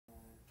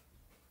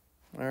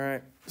All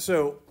right.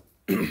 So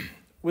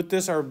with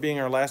this being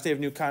our last day of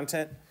new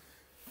content,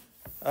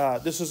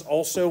 this is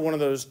also one of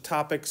those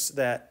topics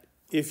that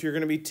if you're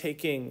going to be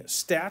taking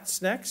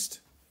stats next,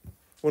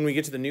 when we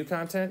get to the new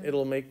content,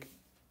 it'll make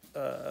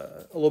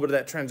a little bit of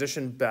that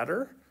transition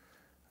better.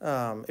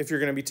 If you're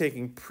going to be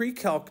taking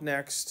pre-calc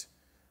next,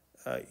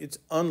 it's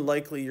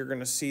unlikely you're going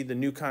to see the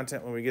new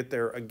content when we get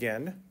there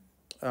again.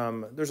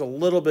 There's a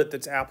little bit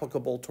that's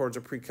applicable towards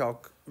a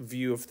pre-calc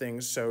view of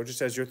things. So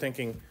just as you're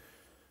thinking,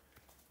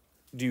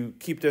 do you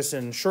keep this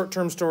in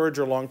short-term storage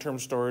or long-term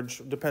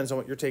storage? Depends on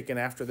what you're taking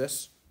after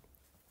this.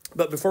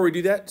 But before we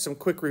do that, some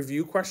quick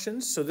review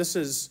questions. So this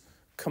is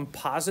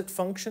composite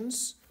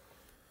functions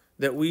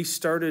that we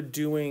started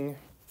doing,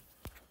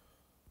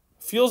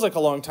 feels like a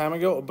long time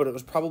ago, but it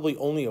was probably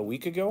only a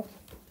week ago.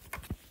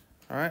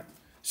 All right,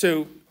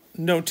 so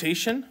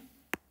notation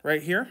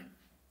right here.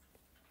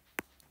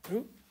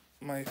 Ooh,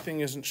 my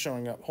thing isn't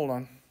showing up, hold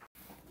on.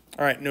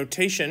 All right,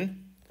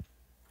 notation,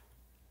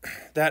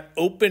 that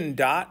open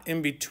dot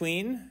in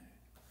between,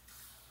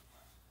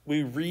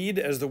 we read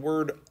as the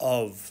word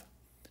of.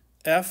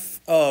 F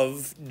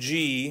of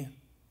g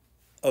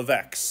of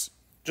x.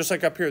 Just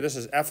like up here, this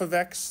is f of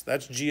x,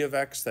 that's g of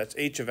x, that's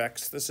h of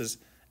x. This is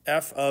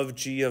f of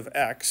g of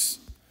x.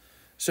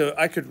 So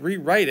I could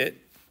rewrite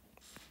it.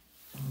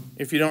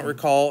 If you don't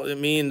recall, it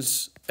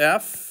means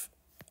f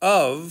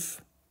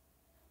of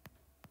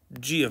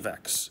g of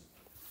x.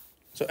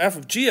 So f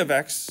of g of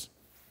x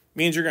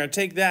means you're going to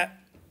take that,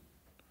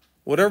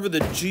 whatever the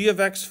g of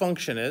x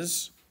function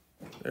is,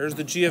 there's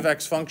the g of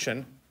x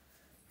function,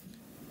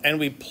 and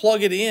we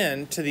plug it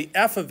in to the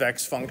f of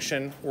x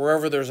function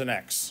wherever there's an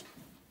x.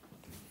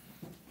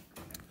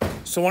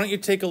 So why don't you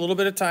take a little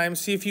bit of time,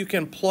 see if you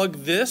can plug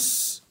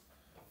this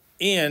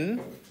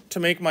in to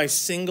make my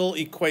single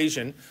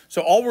equation.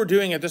 So all we're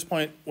doing at this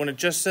point, when it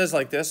just says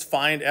like this,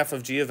 find f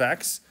of g of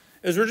x,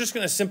 is we're just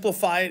going to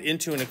simplify it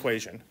into an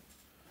equation.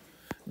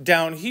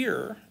 Down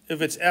here,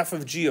 if it's f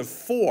of g of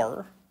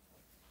 4,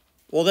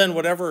 well then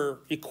whatever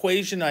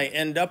equation I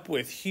end up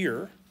with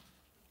here,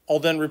 I'll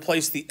then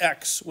replace the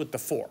x with the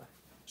 4.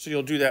 So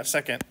you'll do that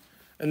second.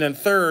 And then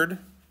third,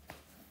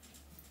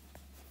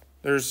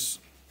 there's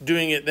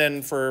doing it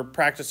then for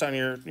practice on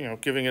your,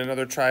 giving it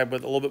another try,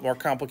 but a little bit more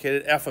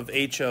complicated, f of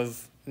h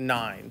of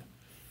 9.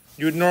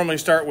 You would normally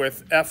start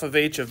with f of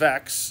h of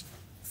x,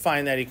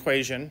 find that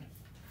equation,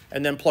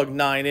 and then plug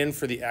 9 in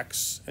for the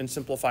x and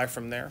simplify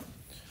from there.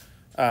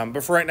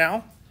 But for right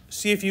now,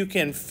 see if you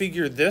can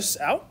figure this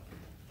out.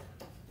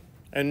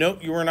 And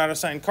note, you were not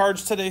assigned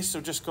cards today,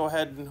 so just go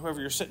ahead and whoever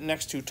you're sitting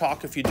next to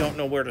talk if you don't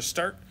know where to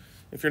start.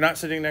 If you're not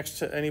sitting next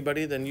to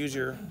anybody, then use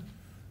your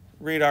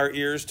radar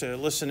ears to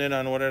listen in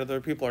on what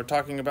other people are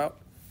talking about.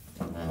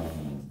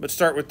 But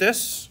start with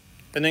this,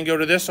 and then go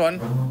to this one.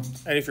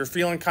 And if you're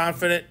feeling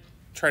confident,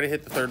 try to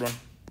hit the third one.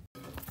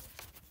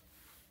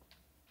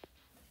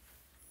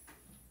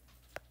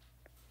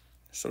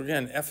 So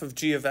again, f of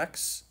g of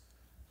x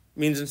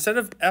means instead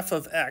of f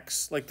of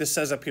x, like this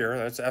says up here,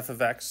 that's f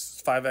of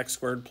x, 5x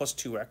squared plus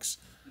 2x.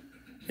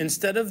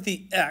 Instead of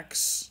the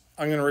x,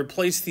 I'm going to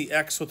replace the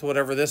x with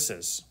whatever this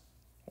is.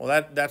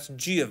 Well, that's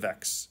g of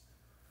x.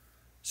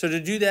 So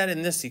to do that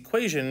in this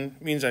equation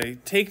means I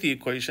take the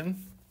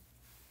equation.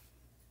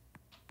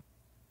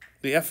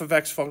 The f of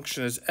x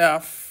function is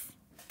f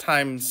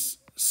times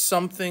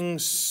something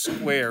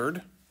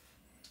squared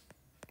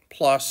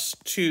plus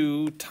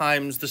 2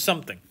 times the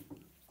something.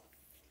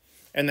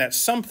 And that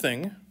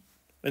something,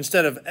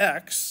 instead of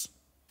x,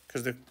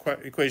 because the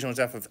equation was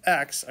f of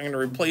x, I'm going to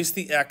replace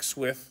the x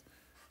with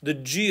the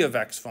g of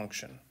x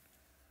function.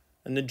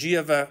 And the g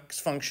of x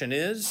function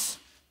is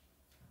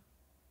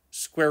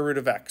square root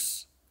of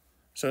x.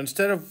 So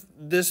instead of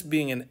this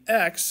being an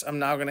x, I'm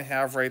now going to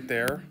have right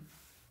there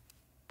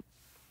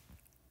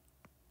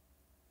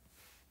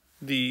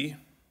the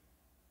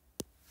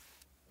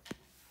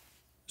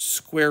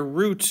square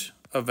root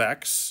of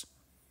x,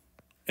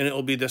 and it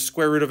will be the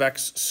square root of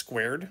x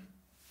squared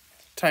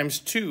times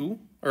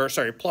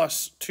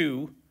plus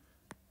 2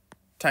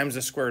 times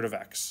the square root of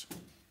x.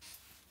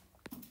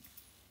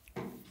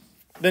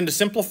 Then to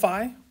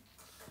simplify,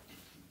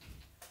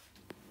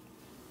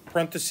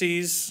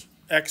 parentheses,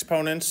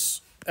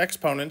 exponents.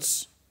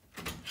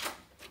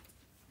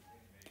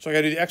 So I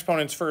got to do the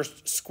exponents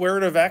first. Square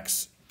root of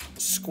x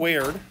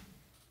squared.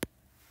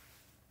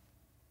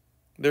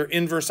 They're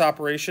inverse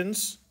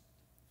operations.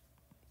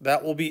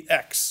 That will be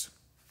x.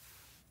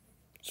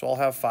 So I'll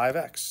have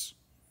 5x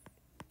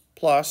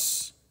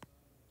plus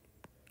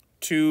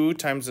 2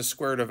 times the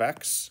square root of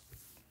x.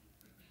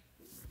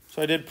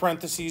 So I did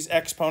parentheses,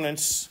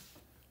 exponents.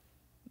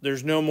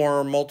 There's no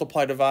more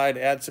multiply, divide,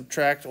 add,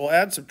 subtract. Well,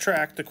 add,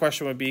 subtract, the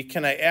question would be,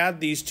 can I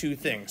add these two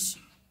things?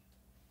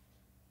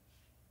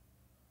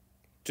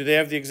 Do they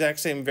have the exact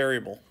same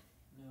variable?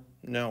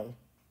 No.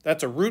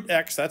 That's a root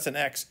x, that's an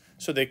x.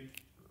 So they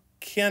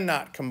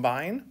cannot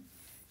combine.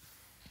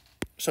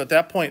 So at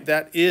that point,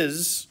 that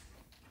is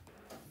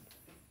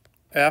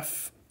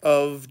f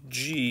of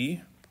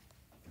g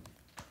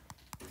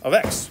of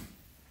x.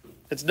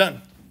 It's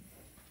done.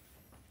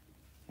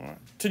 All right.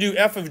 To do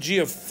f of g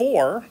of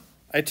 4,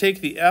 I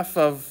take the f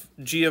of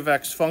g of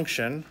x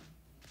function,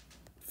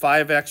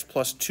 5x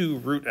plus 2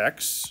 root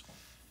x,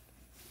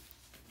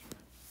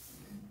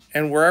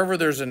 and wherever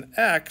there's an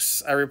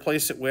x, I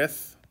replace it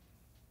with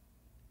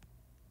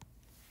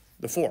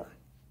the 4.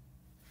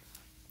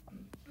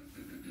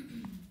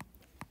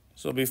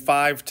 So it'll be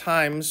 5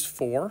 times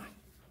 4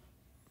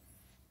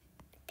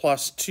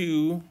 plus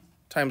 2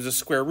 times the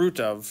square root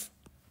of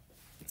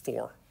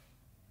 4.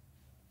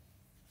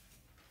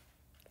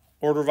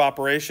 Order of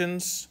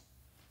operations,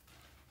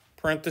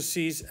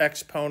 parentheses,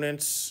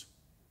 exponents,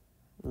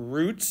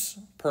 roots,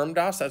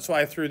 PERMDAS. That's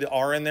why I threw the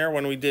R in there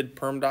when we did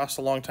PERMDAS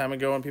a long time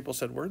ago, and people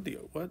said, where'd the,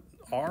 what,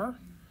 R?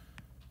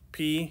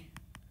 P,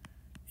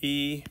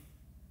 E,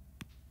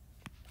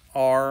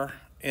 R,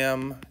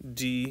 M,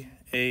 D,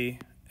 A,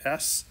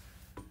 S.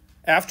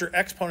 After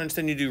exponents,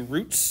 then you do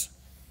roots.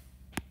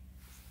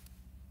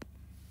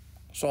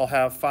 So I'll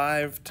have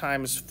 5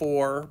 times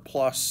 4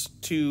 plus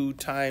 2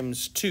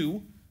 times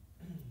 2.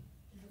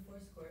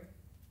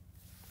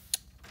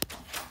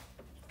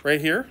 Right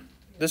here,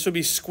 this would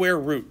be square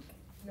root.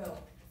 No.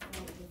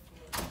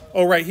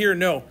 Oh, right here,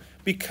 no.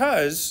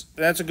 Because,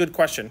 that's a good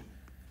question.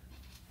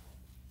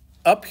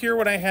 Up here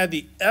when I had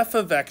the f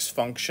of x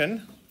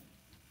function,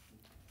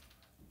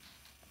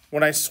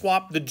 when I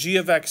swapped the g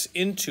of x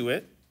into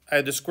it, I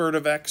had the square root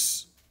of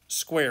x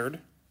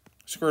squared,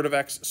 square root of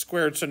x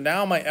squared. So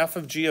now my f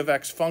of g of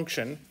x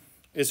function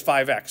is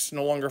 5x,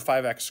 no longer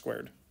 5x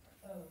squared.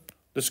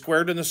 The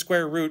squared and the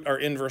square root are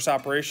inverse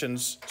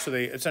operations, so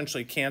they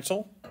essentially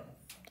cancel.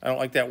 I don't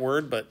like that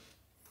word, but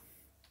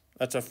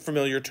that's a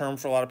familiar term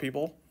for a lot of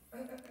people,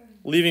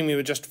 leaving me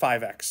with just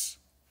 5x.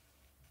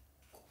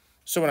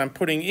 So when I'm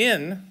putting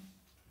in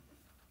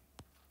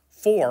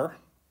 4,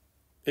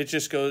 it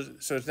just goes,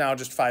 so it's now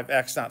just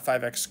 5x, not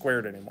 5x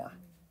squared anymore.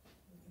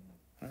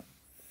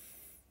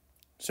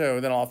 So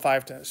then I'll have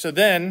 5 times. So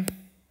then,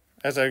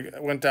 as I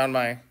went down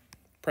my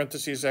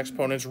parentheses,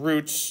 exponents,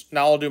 roots,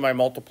 now I'll do my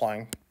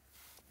multiplying.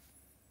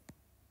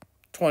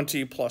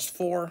 20 plus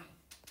 4,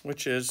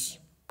 which is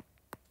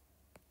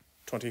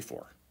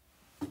 24.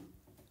 All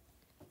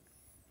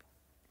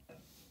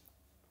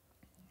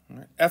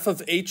right. F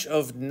of h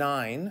of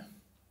 9.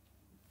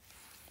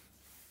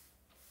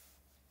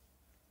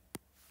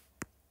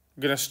 I'm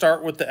going to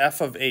start with the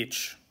f of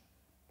h.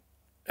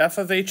 F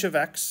of h of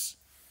x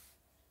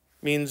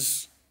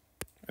means,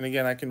 and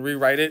again, I can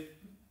rewrite it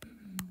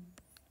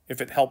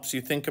if it helps you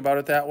think about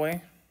it that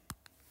way.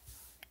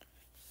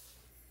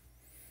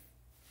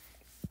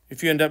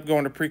 If you end up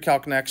going to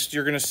pre-calc next,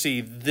 you're going to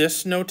see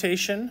this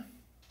notation.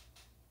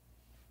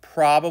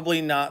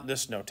 Probably not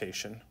this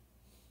notation.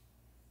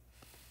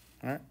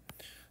 All right.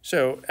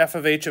 So f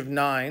of h of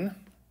 9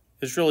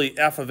 is really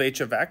f of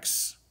h of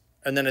x.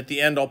 And then at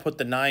the end, I'll put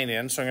the 9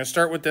 in. So I'm going to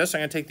start with this.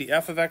 I'm going to take the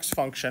f of x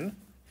function,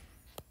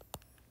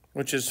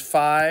 which is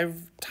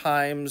 5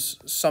 times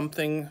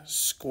something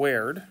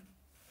squared,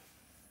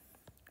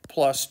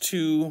 plus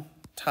 2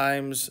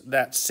 times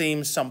that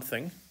same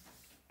something.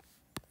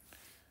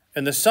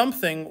 And the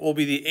something will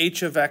be the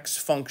h of x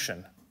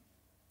function.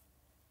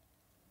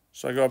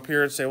 So I go up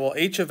here and say, well,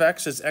 h of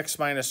x is x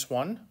minus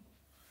 1.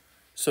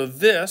 So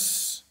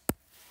this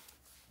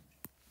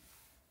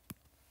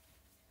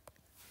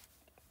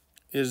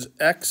is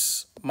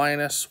x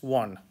minus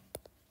 1.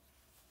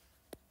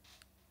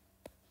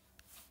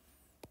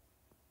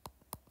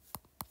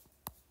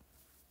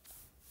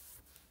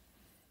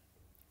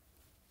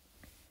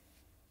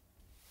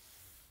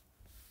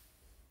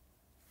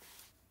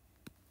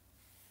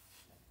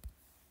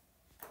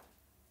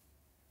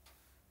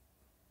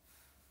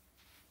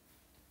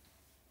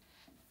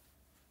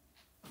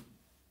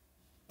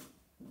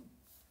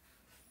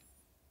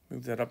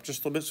 Move that up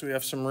just a little bit so we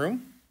have some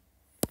room.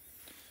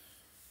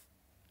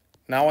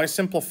 Now I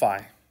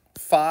simplify.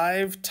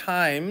 5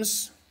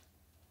 times,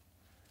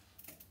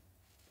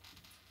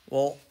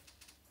 well,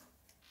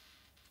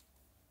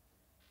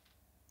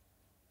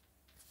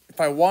 if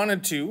I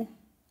wanted to,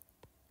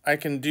 I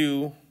can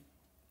do,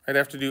 I'd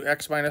have to do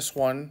x minus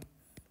 1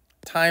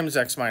 times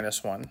x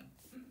minus 1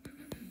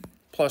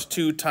 plus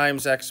 2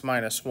 times x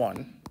minus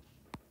 1.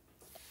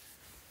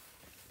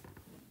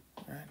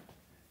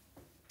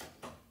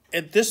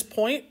 At this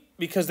point,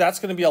 because that's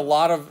going to be a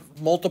lot of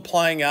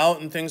multiplying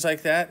out and things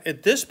like that,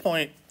 at this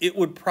point, it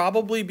would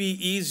probably be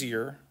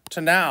easier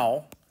to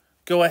now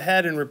go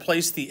ahead and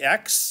replace the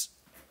x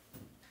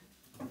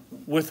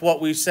with what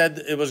we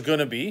said it was going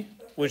to be,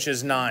 which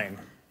is 9.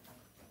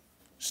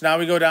 So now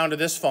we go down to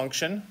this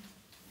function,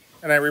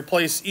 and I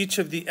replace each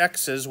of the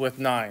x's with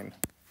 9.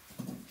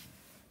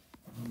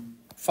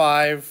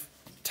 5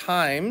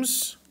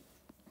 times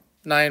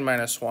 9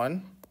 minus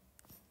 1.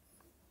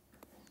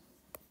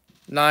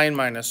 9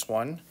 minus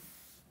 1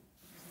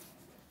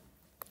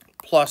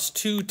 plus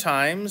 2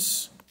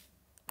 times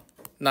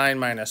 9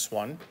 minus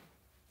 1.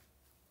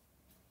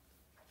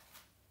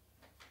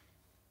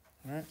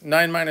 All right.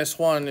 9 minus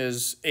 1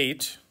 is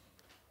 8.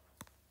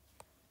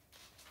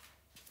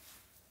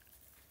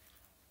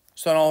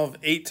 So then I'll have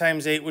 8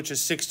 times 8, which is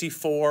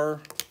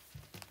 64,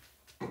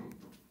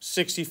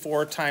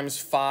 64 times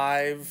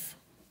 5,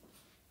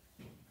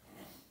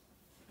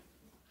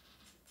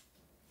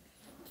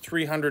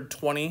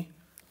 320.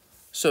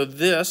 So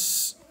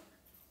this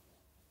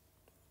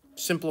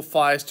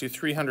simplifies to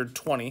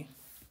 320.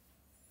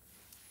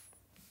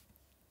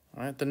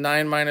 All right, the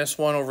 9 minus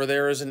 1 over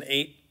there is an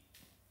 8.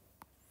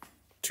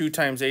 2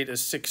 times 8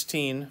 is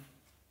 16.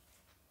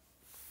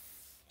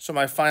 So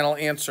my final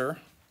answer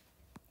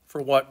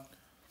for what,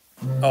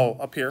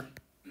 up here,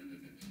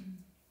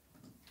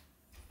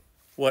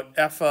 what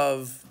f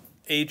of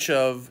h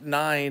of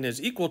 9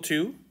 is equal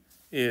to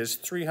is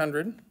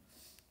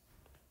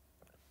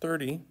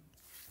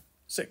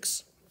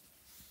 336,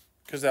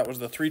 because that was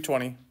the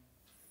 320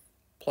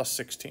 plus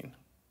 16.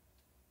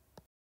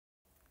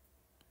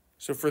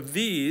 So for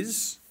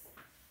these,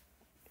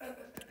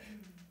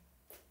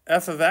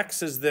 f of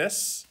x is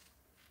this.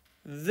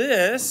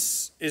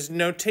 This is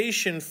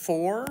notation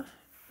for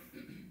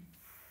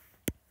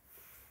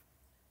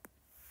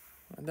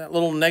that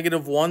little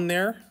 -1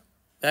 there.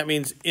 That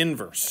means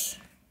inverse.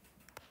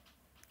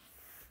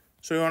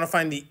 So we want to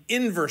find the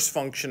inverse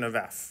function of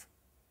f.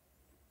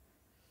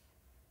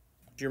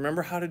 Do you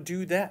remember how to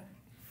do that?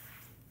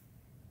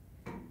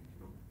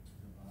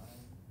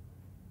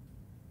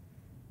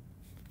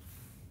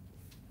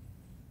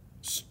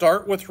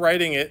 Start with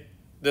writing it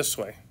this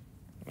way.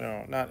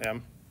 No, not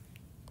m.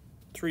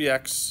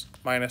 3x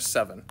minus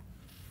 7.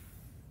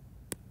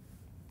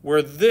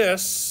 Where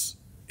this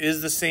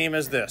is the same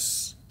as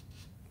this.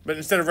 But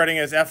instead of writing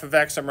it as f of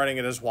x, I'm writing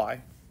it as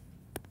y.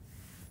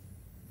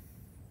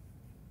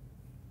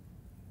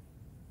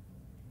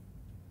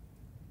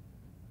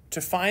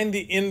 To find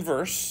the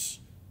inverse,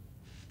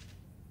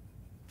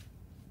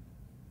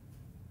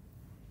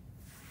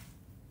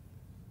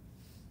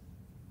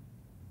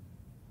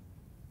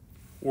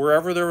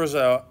 wherever there was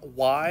a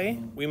y,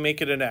 we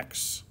make it an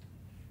x.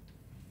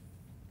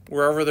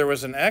 Wherever there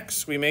was an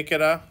x, we make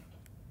it a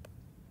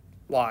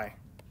y.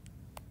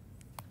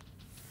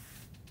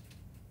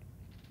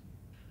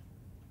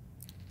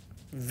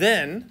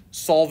 Then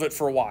solve it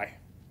for y.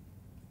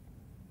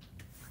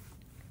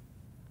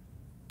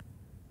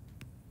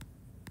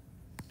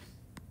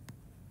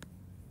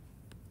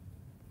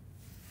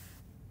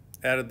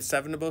 Added the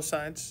 7 to both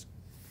sides.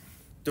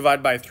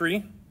 Divide by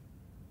 3.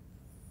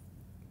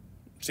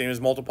 Same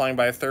as multiplying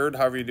by a third,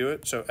 however you do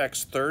it. So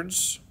x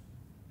thirds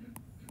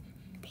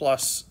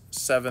plus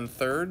 7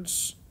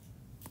 thirds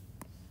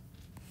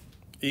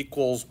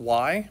equals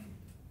y.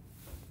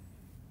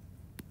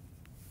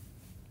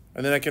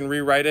 And then I can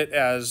rewrite it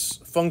as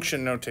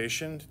function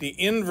notation. The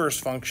inverse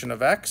function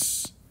of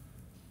x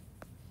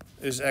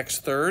is x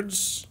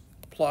thirds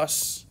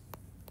plus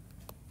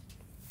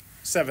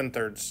 7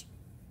 thirds.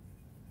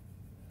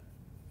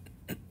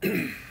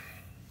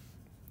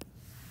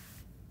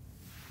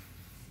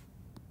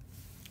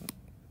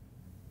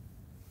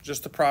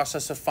 Just the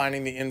process of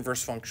finding the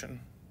inverse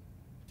function.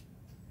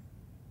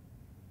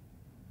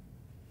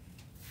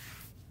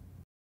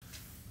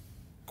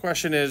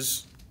 Question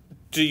is,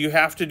 do you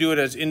have to do it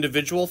as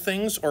individual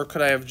things, or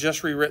could I have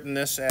just rewritten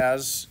this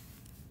as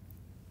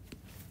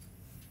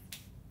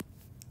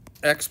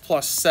x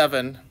plus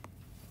 7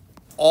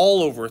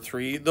 all over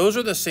 3? Those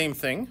are the same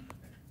thing.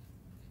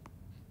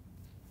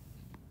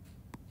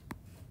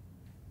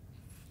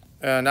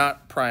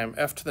 Not prime,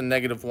 f to the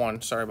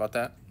 -1. Sorry about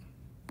that.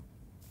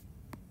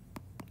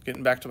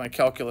 Getting back to my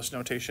calculus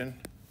notation.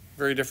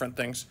 Very different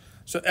things.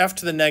 So f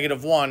to the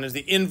 -1 is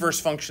the inverse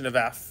function of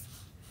f.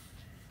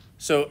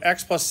 So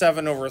x plus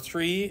 7 over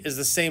 3 is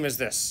the same as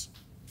this.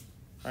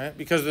 Right?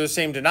 Because they're the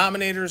same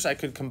denominators, I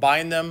could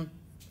combine them,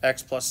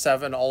 x plus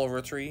 7 all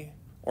over 3,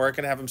 or I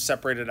can have them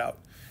separated out.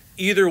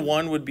 Either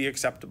one would be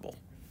acceptable.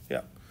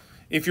 Yeah.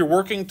 If you're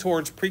working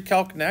towards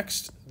pre-calc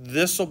next,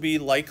 this will be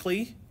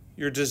likely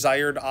your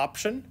desired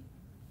option,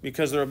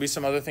 because there will be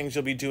some other things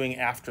you'll be doing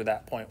after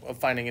that point of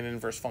finding an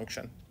inverse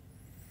function.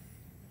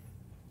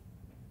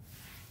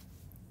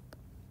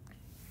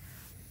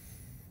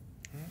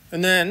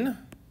 And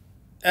then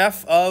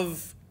f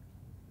of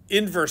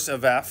inverse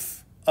of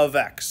f of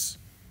x.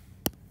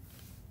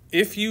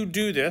 If you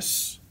do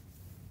this,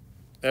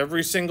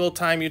 every single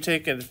time you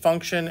take a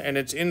function and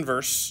its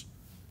inverse,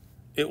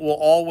 it will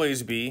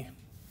always be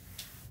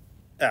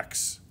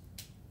x.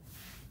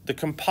 The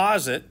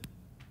composite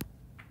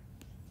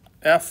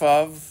f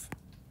of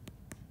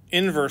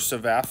inverse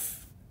of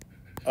f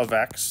of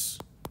x.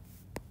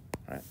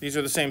 Right? These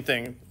are the same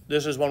thing.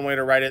 This is one way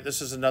to write it.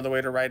 This is another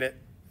way to write it.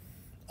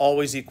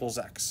 Always equals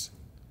x.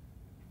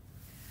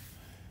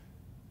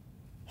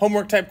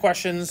 Homework type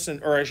questions,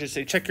 or I should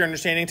say check your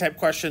understanding type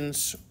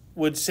questions,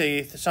 would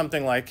say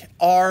something like,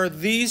 are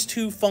these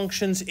two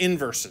functions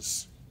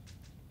inverses?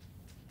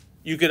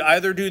 You could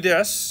either do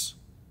this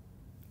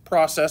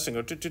process and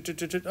go,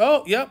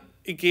 oh, yep,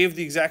 it gave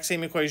the exact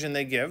same equation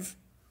they give.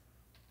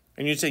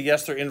 And you'd say,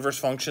 yes, they're inverse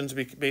functions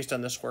based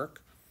on this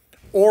work.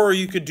 Or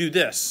you could do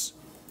this.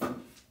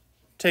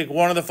 Take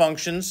one of the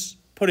functions,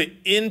 put it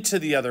into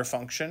the other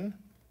function,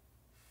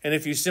 and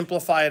if you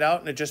simplify it out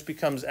and it just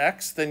becomes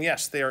x, then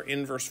yes, they are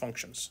inverse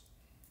functions.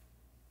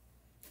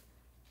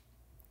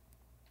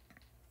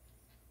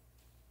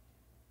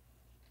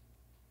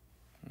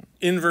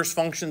 inverse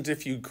functions,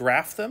 if you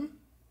graph them,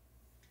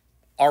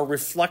 are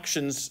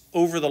reflections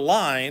over the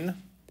line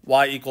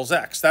y equals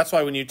x. That's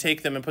why when you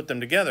take them and put them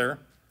together,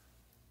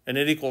 and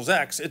it equals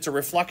x, it's a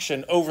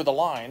reflection over the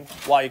line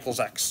y equals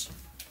x.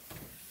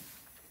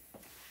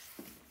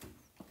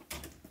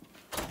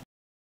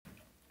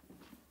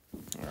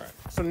 All right,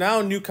 so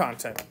now new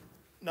content.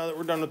 Now that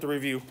we're done with the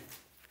review.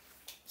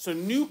 So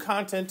new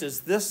content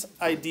is this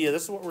idea.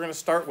 This is what we're going to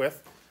start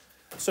with.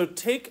 So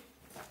take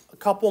a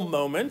couple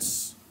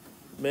moments,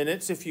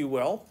 minutes if you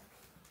will,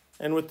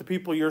 and with the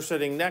people you're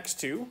sitting next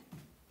to,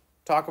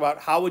 talk about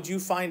how would you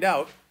find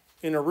out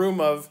in a room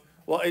of,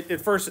 well,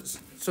 at first,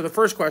 so the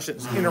first question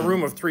is, in a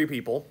room of 3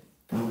 people,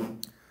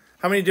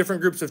 how many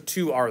different groups of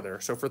 2 are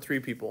there? So for 3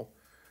 people.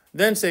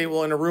 Then say,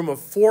 well, in a room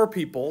of 4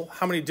 people,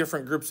 how many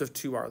different groups of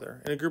 2 are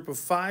there? In a group of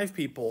 5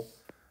 people,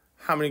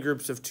 how many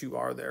groups of 2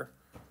 are there?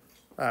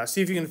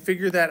 See if you can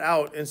figure that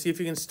out and see if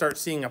you can start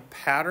seeing a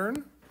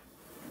pattern.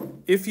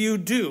 If you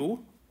do,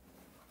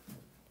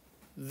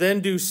 then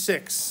do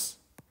 6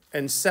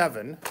 and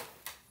 7,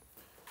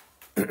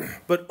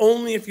 but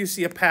only if you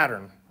see a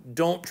pattern.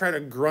 Don't try to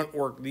grunt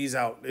work these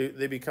out.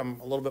 They become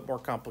a little bit more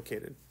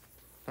complicated.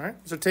 All right,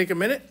 so take a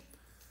minute.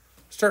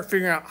 Start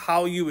figuring out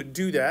how you would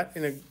do that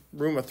in a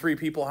room of 3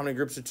 people. How many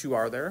groups of 2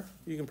 are there?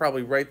 You can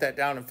probably write that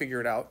down and figure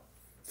it out.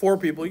 4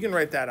 people, you can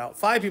write that out.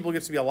 5 people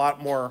gets to be a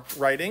lot more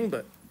writing,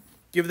 but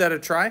give that a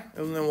try,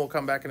 and then we'll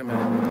come back in a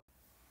minute.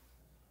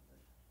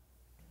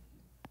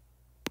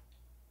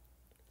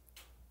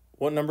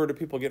 What number do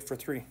people get for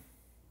 3?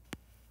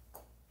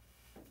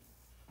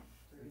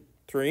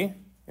 3.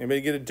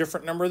 Anybody get a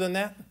different number than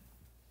that?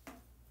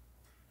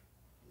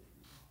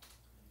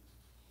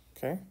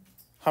 Okay.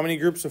 How many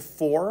groups of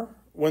 4?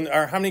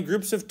 How many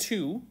groups of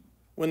 2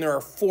 when there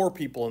are 4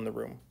 people in the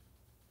room?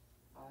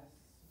 5.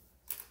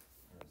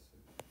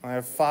 I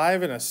have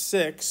 5 and a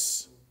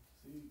 6.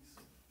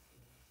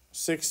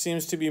 6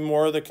 seems to be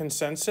more the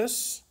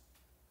consensus.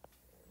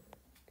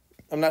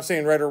 I'm not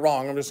saying right or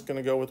wrong. I'm just going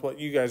to go with what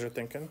you guys are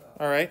thinking.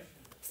 All right.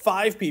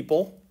 5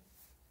 people.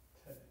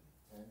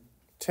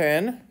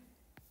 10.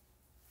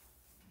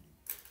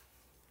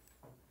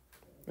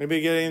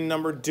 Anybody get any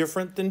number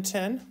different than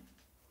 10?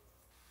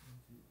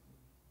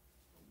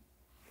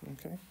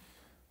 Okay.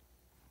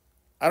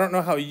 I don't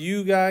know how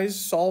you guys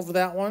solve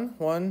that one.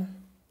 1,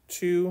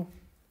 2,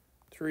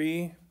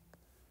 3,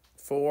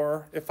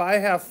 4. If I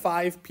have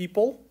 5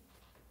 people,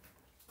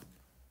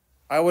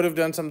 I would have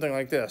done something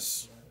like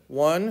this.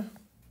 1,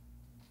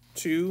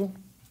 2,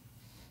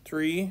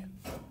 3,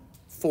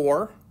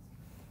 4,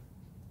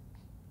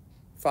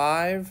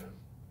 5,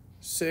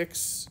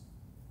 6,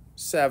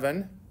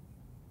 7.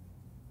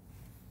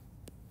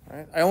 All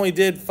right. I only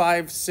did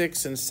 5,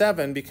 6, and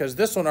 7 because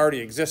this one already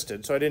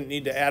existed, so I didn't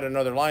need to add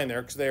another line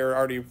there because they were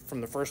already from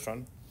the first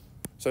one.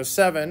 So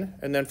 7,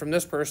 and then from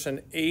this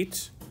person,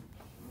 8,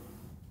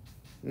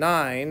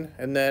 9,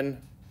 and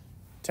then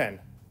 10.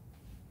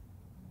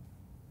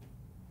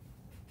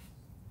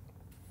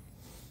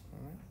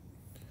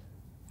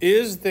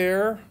 Is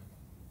there,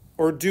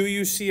 or do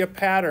you see a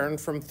pattern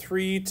from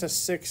 3 to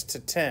 6 to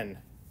 10?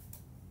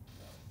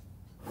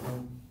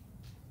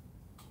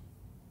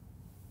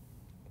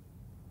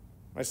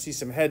 I see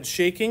some heads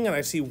shaking, and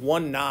I see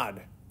one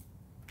nod.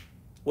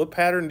 What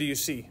pattern do you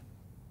see?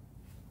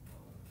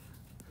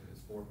 If it's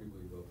 4 people,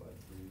 you go up by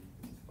 3.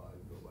 If it's 5,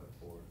 you go by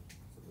 4.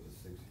 So if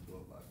it's 6, you go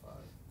up by 5.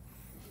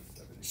 If it's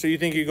 7, So you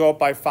think you go up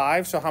by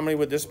 5? So how many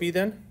would this be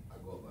then? I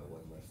go up by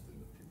 1 less than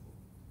the people.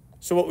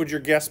 So what would your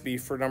guess be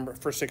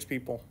for 6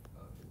 people?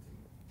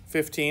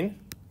 15.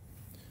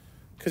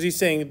 Because he's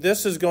saying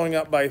this is going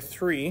up by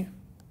 3.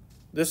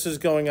 This is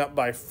going up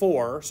by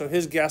 4. So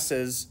his guess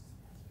is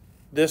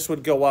this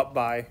would go up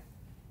by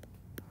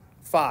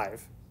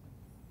 5.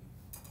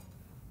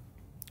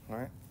 All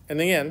right. And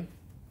again,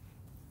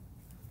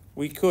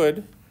 we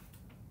could,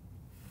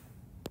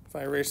 if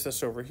I erase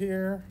this over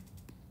here.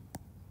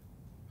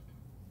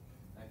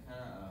 That kind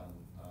of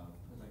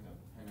put like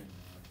a pen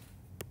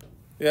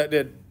in. Yeah, it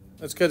did.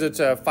 That's because it's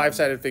a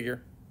 5-sided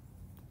figure.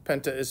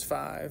 Penta is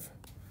 5.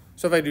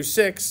 So if I do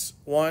 6,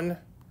 1,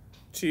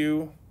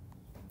 2,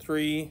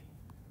 3,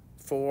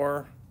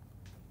 4,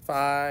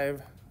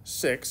 5,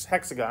 6,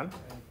 hexagon.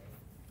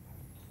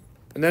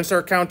 And then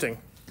start counting.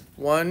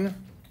 1,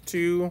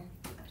 2,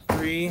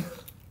 3,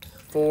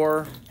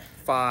 4,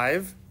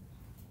 5,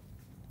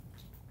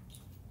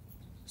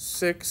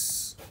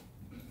 6,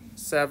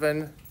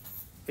 7,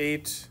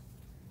 8,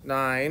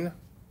 9,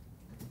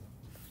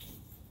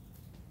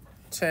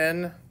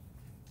 10,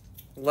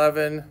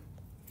 11,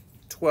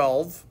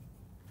 12,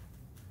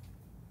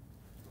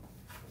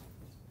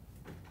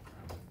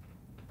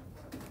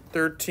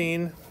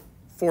 13,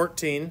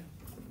 14,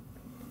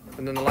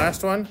 and then the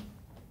last one,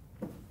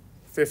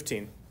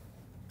 15.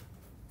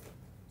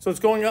 So it's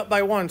going up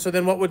by 1. So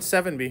then what would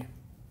 7 be?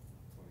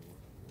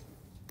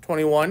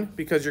 21,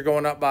 because you're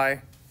going up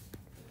by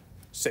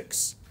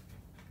 6.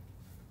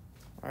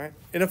 All right.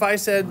 And if I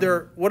said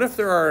what if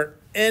there are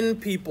n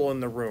people in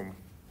the room?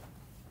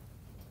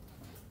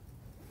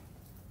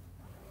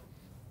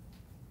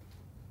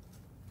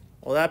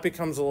 Well, Well, that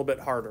becomes a little bit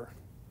harder.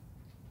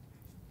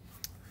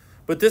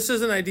 But this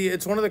is an idea.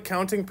 It's one of the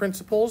counting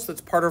principles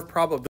that's part of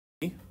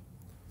probability.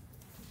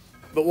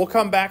 But we'll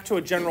come back to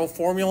a general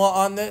formula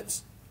on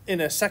this in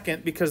a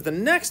second, because the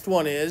next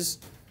one is,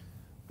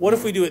 what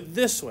if we do it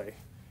this way?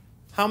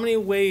 How many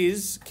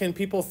ways can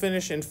people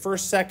finish in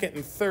first, second,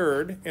 and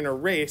third in a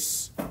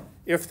race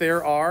if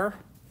there are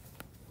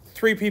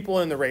 3 people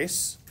in the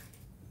race?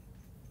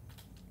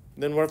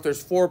 Then what if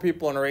there's 4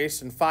 people in a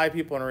race and 5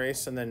 people in a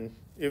race? And then,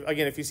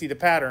 again, if you see the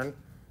pattern,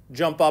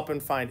 jump up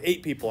and find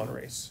 8 people in a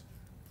race.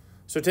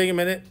 So take a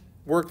minute,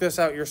 work this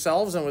out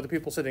yourselves and with the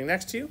people sitting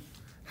next to you.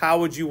 How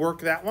would you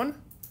work that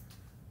one?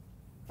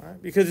 All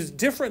right, because it's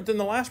different than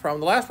the last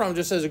problem. The last problem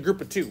just says a group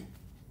of 2.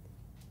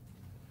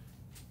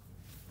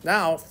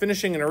 Now,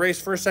 finishing in a race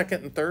first,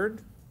 second, and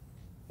third,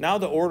 now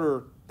the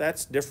order,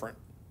 that's different.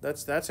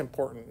 That's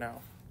important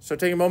now. So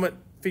take a moment,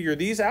 figure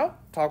these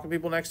out, talk with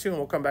people next to you, and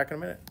we'll come back in a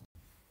minute.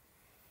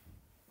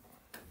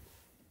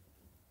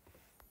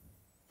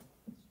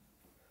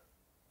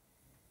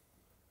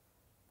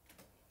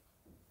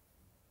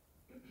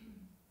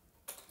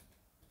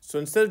 So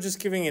instead of just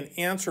giving an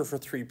answer for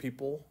 3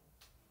 people,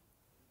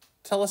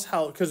 tell us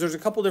how, because there's a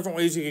couple different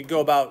ways you could go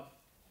about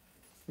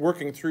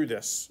working through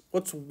this.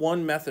 What's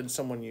one method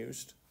someone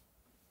used?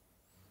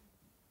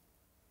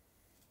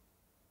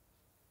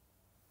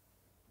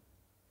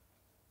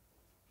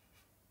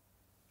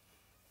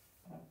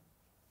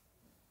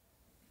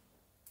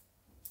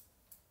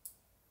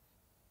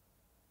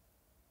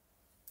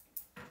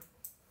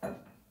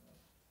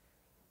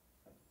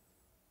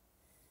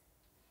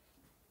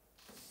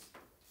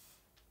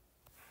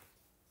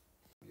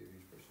 Give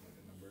each person like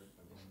a number,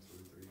 like 1, 2,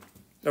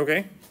 3.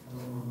 Okay.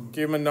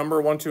 Give them a number,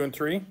 1, 2, and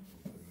 3. Put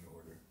them in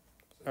order.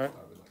 So All right.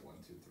 start with like 1,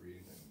 2, 3,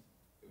 and then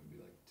it would be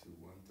like 2,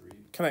 1,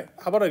 3.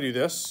 How about I do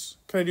this?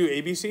 Can I do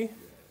ABC?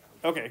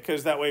 Okay,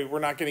 because that way we're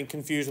not getting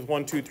confused with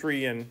 1, 2,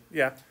 3, and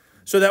yeah.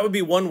 So that would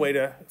be one way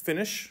to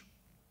finish.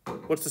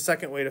 What's the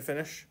second way to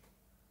finish?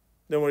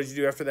 Then what did you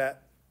do after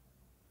that?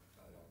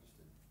 I just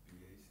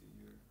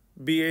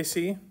did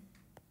BAC or BAC,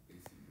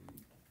 ACB.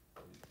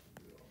 I just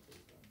do it all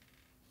first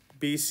time.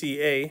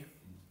 BCA.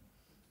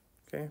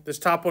 Okay, this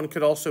top one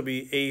could also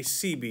be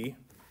ACB.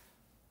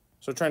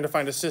 So trying to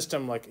find a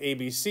system like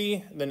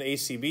ABC, then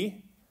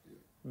ACB,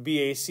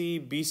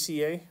 BAC,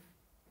 BCA,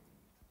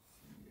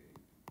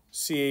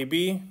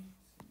 CAB,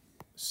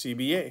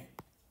 CBA.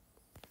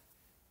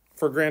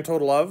 For a grand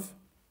total of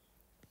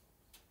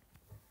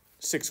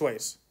 6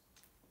 ways.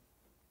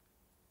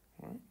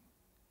 All right.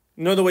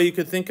 Another way you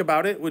could think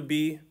about it would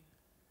be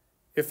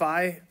if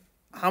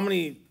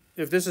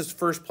this is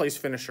first place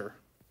finisher,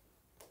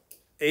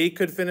 A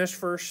could finish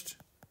first,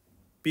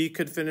 B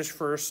could finish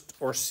first,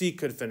 or C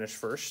could finish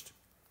first.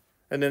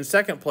 And then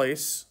second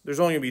place, there's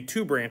only going to be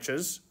 2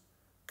 branches,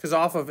 because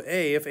off of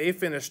A, if A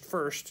finished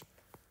first,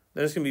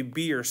 then it's going to be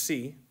B or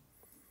C.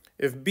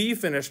 If B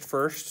finished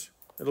first,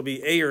 it'll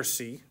be A or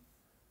C.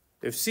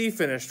 If C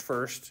finished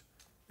first,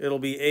 it'll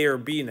be A or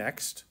B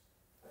next.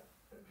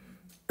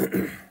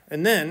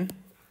 And then,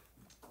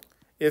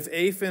 if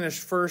A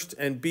finished first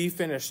and B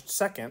finished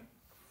second,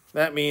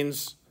 that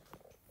means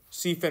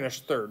C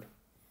finished third.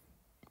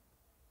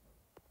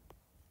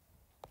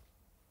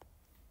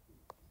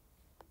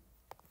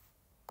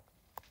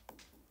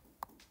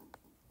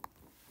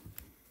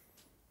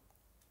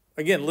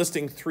 Again,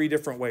 listing 6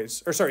 different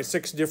ways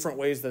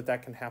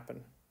that can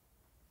happen.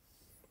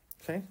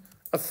 Okay.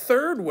 A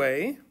third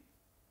way,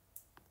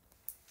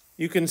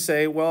 you can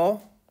say,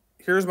 well,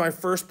 here's my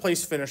first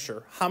place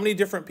finisher. How many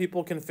different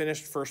people can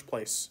finish first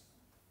place?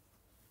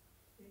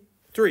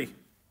 3.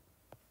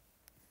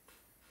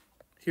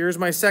 Here's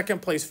my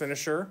second place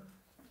finisher.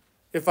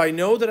 If I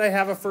know that I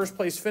have a first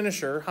place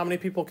finisher, how many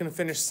people can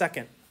finish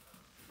second?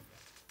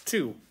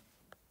 2.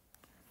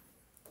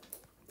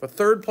 A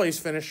third place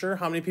finisher,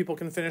 how many people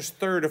can finish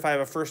third if I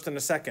have a first and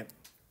a second?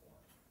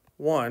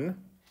 1.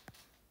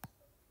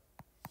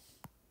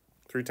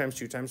 3 times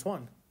 2 times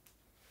 1.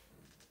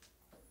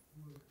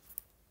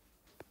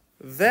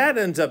 That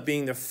ends up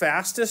being the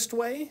fastest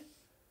way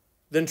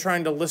than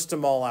trying to list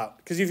them all out.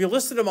 Because if you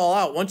listed them all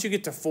out, once you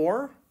get to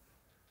 4,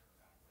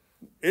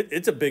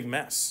 it's a big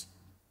mess.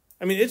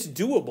 I mean, it's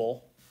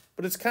doable,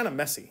 but it's kind of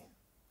messy.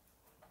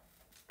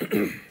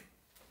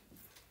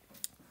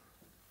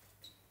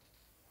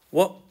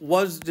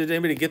 Did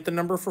anybody get the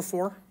number for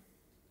 4?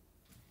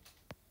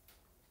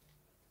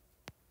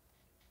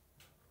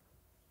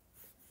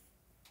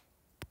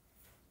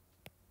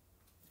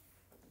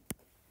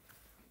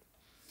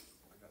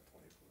 I got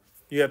 24.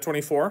 You got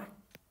 24?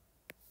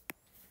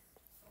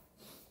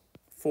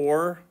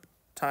 4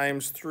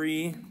 times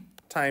 3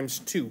 times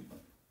 2.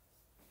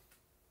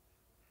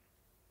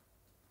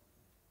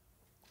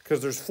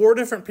 Because there's 4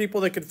 different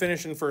people that could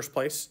finish in first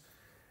place.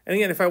 And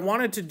again, if I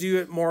wanted to do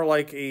it more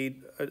like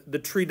the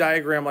tree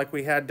diagram like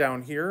we had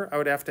down here, I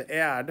would have to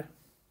add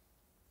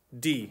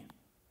D,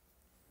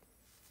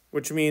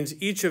 which means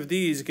each of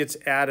these gets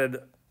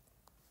added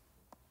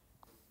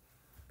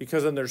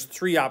because then there's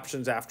 3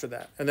 options after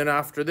that. And then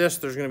after this,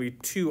 there's going to be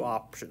 2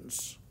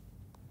 options.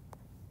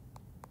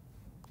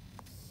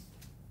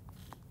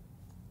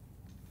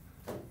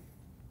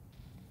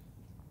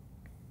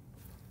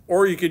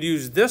 Or you could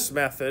use this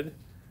method,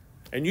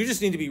 and you just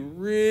need to be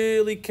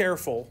really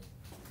careful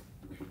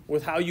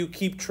with how you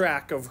keep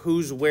track of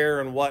who's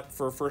where and what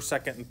for first,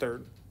 second, and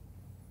third.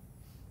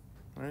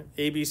 All right?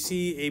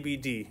 ABC,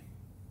 ABD.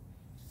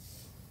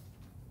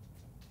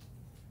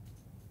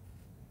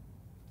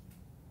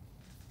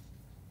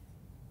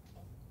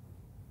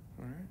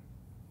 All right.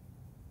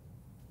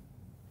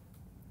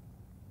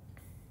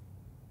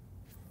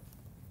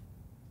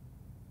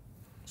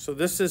 So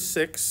this is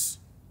 6.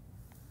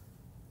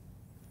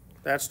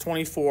 That's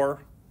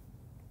 24.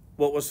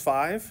 What was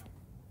 5?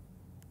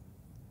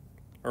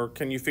 Or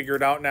can you figure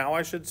it out now,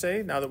 I should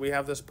say, now that we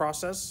have this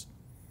process?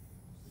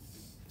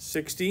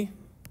 60.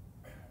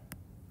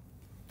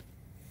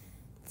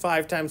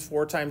 5 times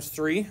 4 times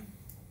 3.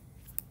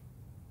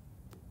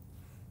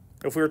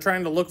 If we were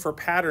trying to look for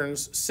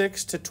patterns,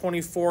 6 to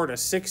 24 to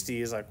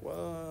 60 is like,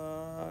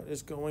 what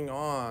is going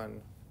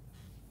on?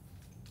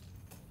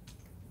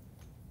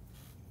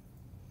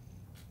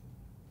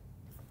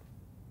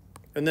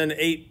 And then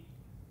 8.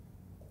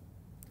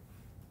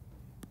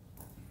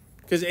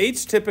 Because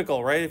 8's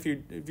typical, right? If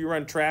you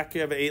run track,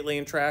 you have an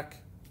 8-lane track.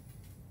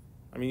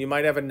 I mean, you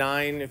might have a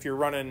 9 if you're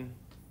running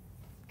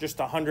just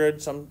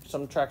 100. Some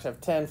tracks have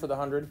 10 for the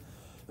 100.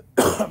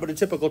 But a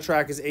typical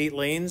track is 8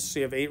 lanes, so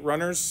you have 8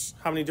 runners.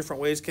 How many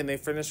different ways can they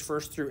finish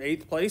first through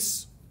 8th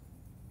place?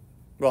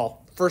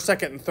 Well, first,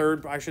 second, and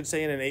third, I should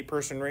say, in an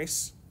 8-person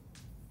race.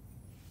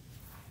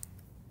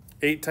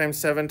 8 times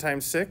 7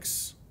 times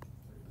 6.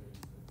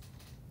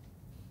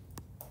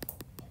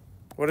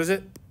 What is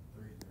it?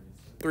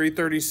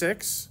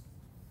 336.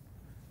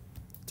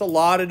 It's a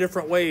lot of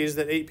different ways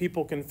that 8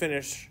 people can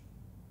finish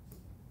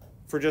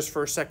for just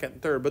first, second,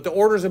 and third. But the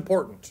order is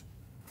important.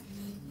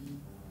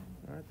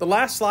 All right. The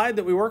last slide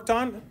that we worked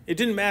on, it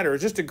didn't matter.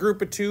 It's just a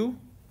group of 2.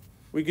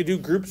 We could do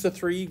groups of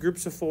 3,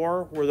 groups of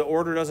 4, where the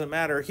order doesn't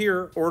matter.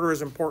 Here, order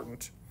is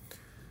important.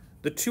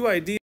 The 2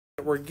 ideas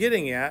that we're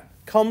getting at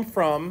come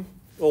from,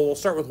 well, we'll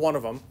start with one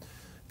of them.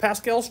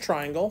 Pascal's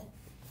triangle.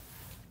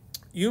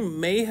 You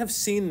may have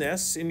seen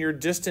this in your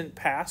distant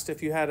past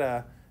if you had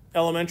a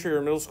elementary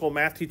or middle school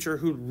math teacher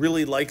who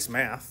really likes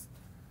math.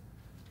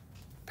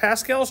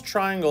 Pascal's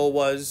triangle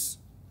was,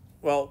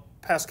 well,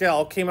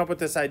 Pascal came up with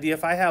this idea.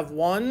 If I have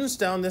 1s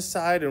down this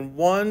side and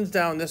 1s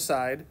down this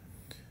side,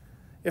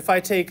 if I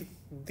take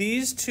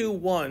these 2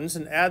 1s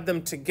and add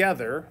them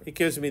together, it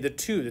gives me the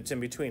 2 that's in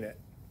between it.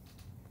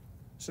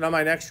 So now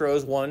my next row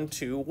is 1,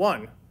 2,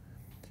 1.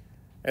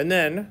 And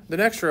then the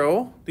next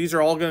row, these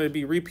are all going to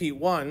be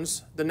repeat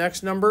 1s. The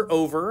next number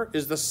over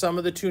is the sum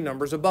of the 2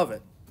 numbers above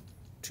it.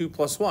 2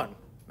 plus 1,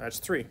 that's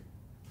 3.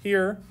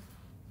 Here,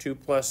 2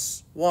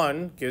 plus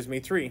 1 gives me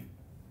 3.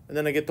 And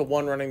then I get the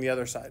 1 running the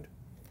other side.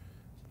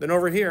 Then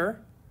over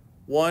here,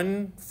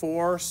 1,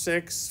 4,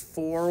 6,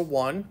 4,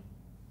 1.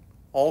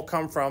 All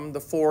come from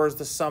the 4 is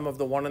the sum of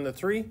the 1 and the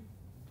 3.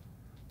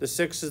 The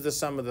 6 is the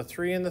sum of the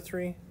 3 and the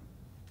 3.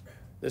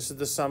 This is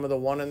the sum of the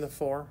 1 and the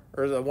 4,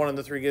 or the 1 and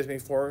the 3 gives me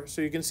 4.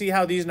 So you can see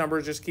how these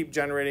numbers just keep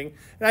generating.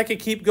 And I could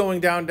keep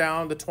going down.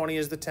 The 20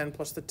 is the 10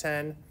 plus the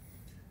 10.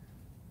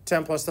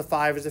 10 plus the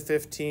 5 is the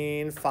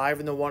 15. 5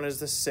 and the 1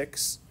 is the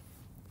 6.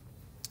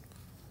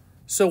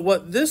 So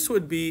what this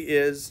would be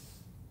is,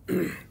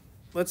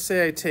 let's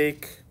say I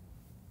take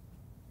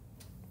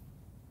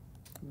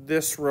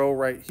this row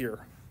right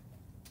here.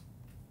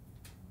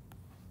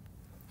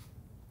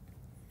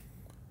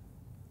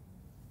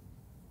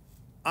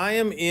 I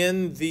am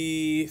in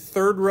the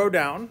 3rd row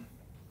down,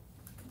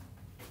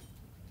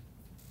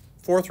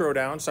 4th row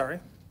down,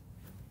 sorry.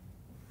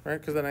 Right,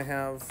 because then I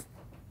have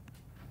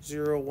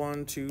 0,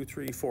 1, 2,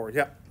 3, 4.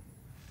 Yeah.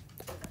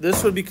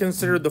 This would be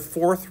considered the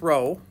 4th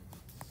row.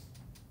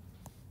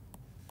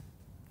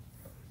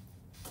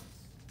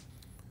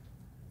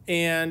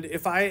 And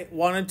if I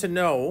wanted to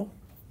know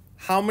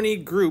how many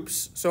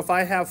groups, so if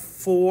I have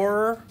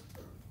 4,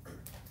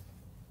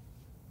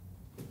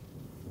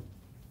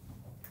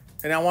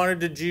 and I wanted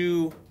to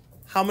do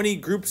how many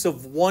groups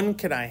of 1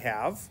 can I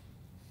have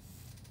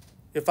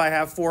if I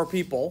have 4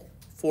 people,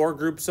 4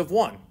 groups of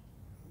 1.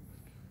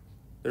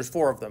 There's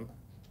 4 of them.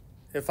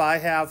 If I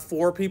have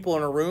 4 people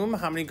in a room,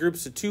 how many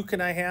groups of 2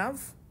 can I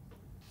have?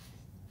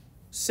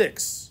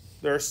 6.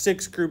 There are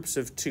 6 groups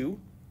of 2.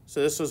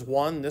 So this was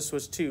 1, this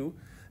was 2.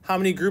 How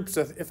many groups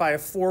of, if I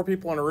have 4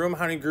 people in a room,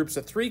 how many groups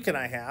of 3 can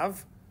I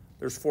have?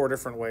 There's 4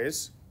 different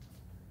ways.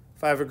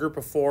 If I have a group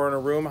of 4 in a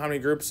room, how many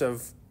groups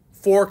of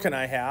 4 can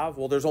I have?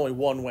 Well, there's only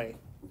one way.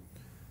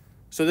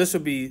 So this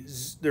would be,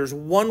 there's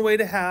one way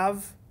to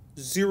have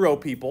 0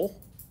 people.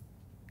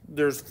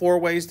 There's 4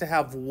 ways to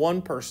have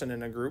 1 person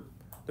in a group.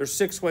 There's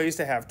 6 ways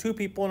to have 2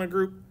 people in a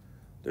group.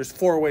 There's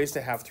 4 ways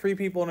to have 3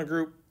 people in a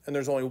group. And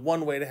there's only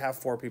one way to have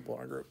 4 people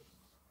in a group.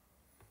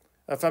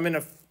 If I'm in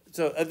a,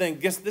 so I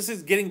think, guess this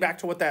is getting back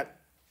to what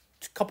that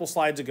couple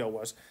slides ago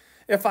was.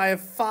 If I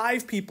have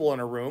 5 people in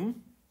a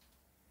room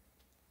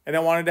and I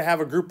wanted to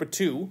have a group of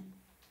 2,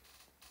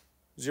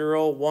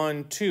 0,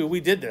 1, 2, we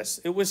did this.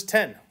 It was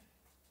 10.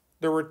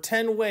 There were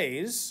 10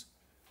 ways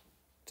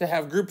to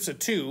have groups of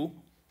 2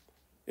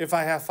 if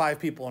I have 5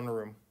 people in a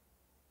room.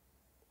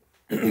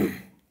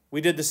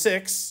 We did the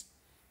 6.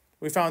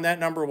 We found that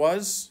number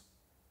was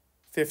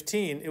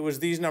 15. It was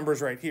these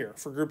numbers right here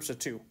for groups of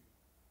 2.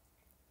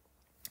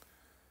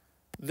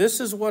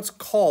 This is what's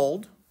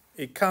called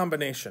a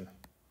combination.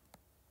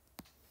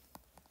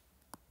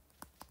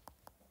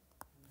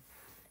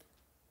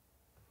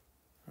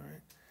 All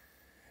right.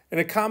 In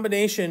a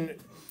combination,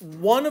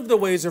 one of the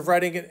ways of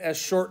writing it as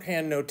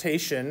shorthand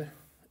notation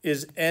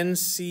is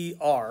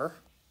NCR,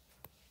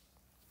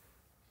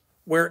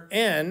 where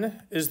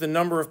N is the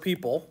number of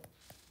people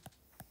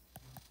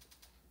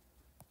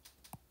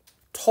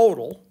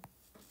total,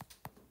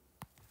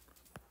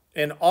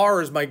 and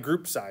R is my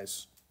group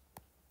size.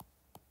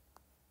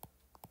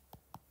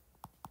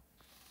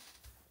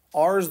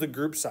 R is the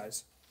group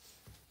size.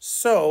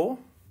 So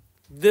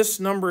this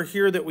number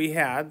here that we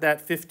had,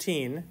 that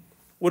 15,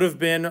 would have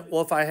been,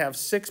 well, if I have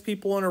 6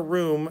 people in a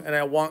room and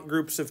I want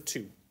groups of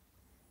 2.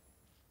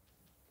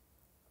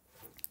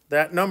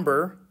 That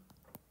number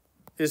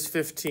is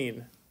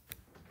 15.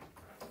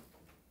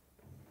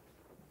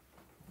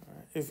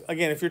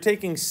 If you're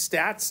taking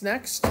stats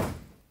next,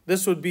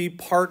 this would be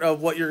part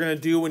of what you're going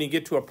to do when you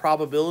get to a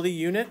probability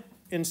unit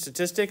in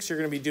statistics. You're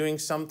going to be doing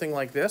something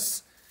like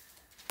this.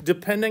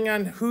 Depending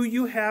on who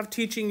you have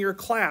teaching your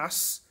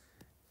class,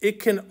 it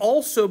can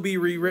also be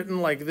rewritten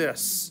like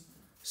this.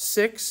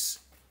 6,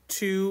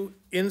 2,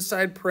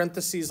 inside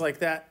parentheses like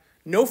that.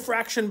 No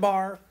fraction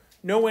bar,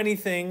 no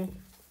anything.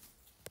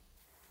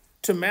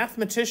 To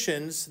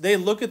mathematicians, they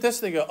look at this,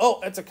 they go, oh,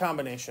 that's a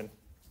combination.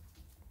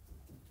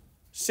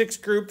 6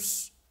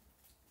 groups,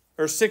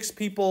 or 6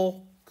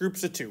 people,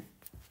 groups of 2.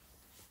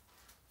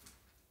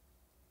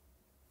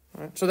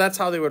 All right, so that's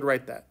how they would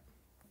write that.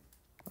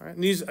 All right,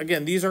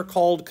 and these are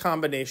called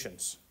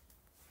combinations.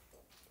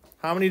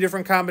 How many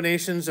different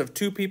combinations of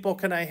 2 people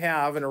can I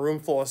have in a room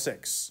full of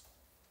 6?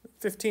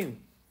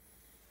 15.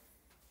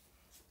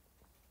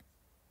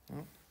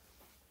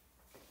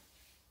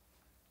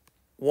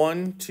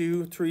 1,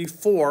 2, 3,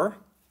 4.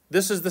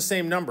 This is the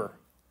same number.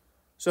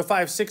 So if I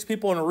have 6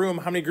 people in a room,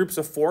 how many groups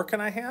of 4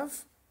 can I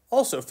have?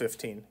 Also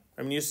 15.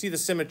 I mean, you see the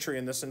symmetry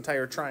in this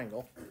entire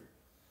triangle.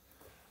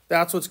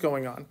 That's what's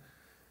going on.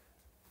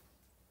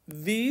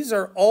 These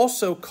are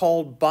also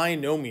called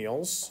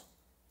binomials.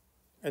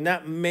 And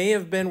that may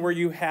have been where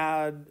you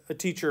had a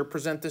teacher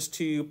present this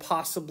to you,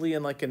 possibly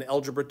in like an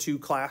Algebra 2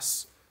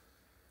 class.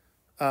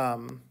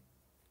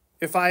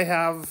 If I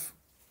have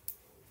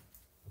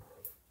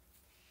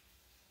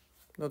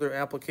another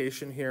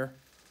application here,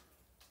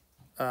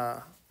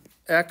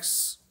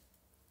 x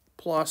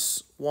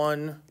plus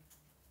 1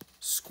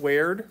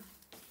 squared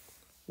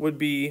would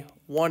be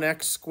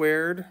 1x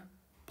squared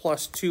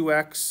plus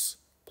 2x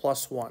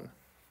plus 1.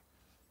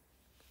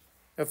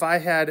 If I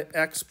had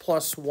x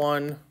plus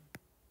 1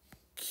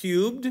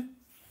 cubed,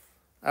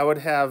 I would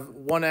have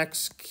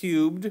 1x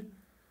cubed,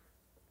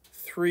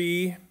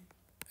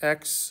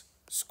 3x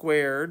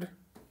squared,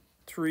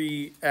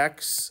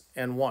 3x,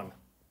 and 1.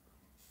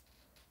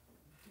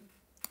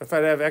 If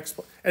I'd have x,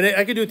 and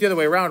I could do it the other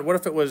way around. What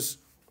if it was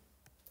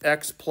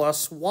x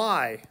plus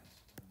y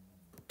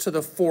to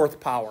the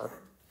 4th power?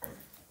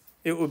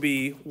 It would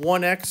be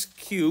 1x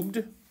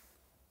cubed,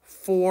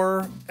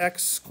 4x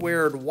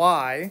squared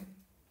y,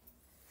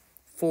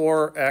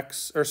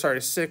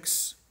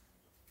 6x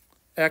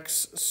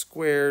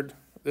squared,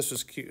 this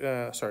was,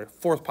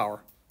 4th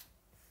power.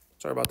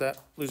 Sorry about that,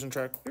 losing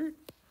track.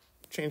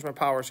 Change my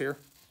powers here.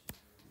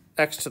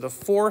 X to the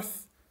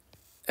 4th,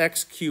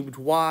 x cubed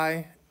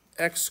y,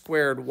 x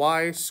squared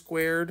y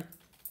squared,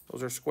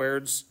 those are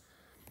squareds,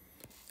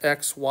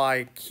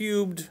 xy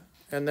cubed,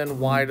 and then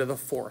y to the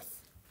 4th.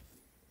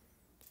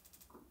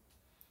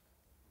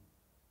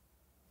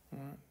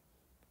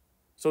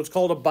 So it's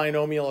called a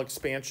binomial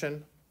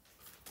expansion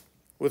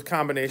with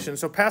combinations.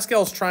 So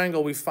Pascal's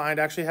triangle, we find,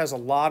 actually has a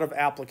lot of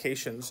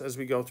applications as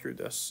we go through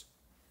this.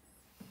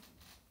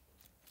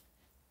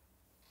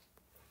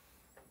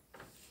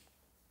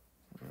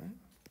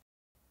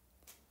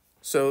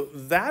 So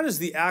that is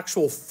the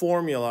actual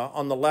formula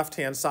on the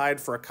left-hand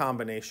side for a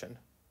combination.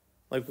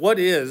 Like, what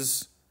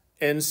is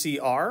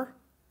NCR?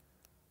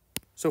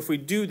 So if we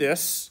do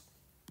this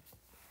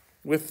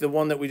with the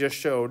one that we just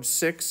showed,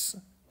 6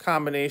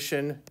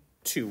 combination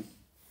 2.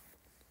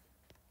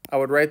 I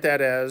would write that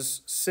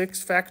as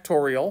 6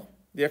 factorial.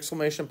 The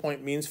exclamation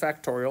point means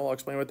factorial. I'll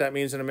explain what that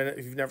means in a minute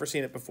if you've never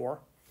seen it before.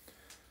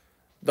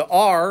 The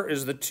R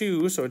is the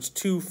 2, so it's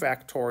 2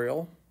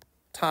 factorial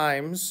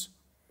times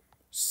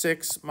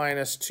 6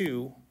 minus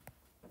 2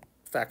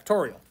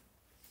 factorial.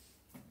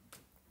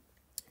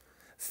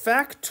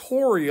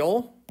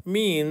 Factorial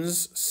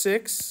means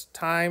 6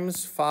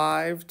 times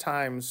 5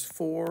 times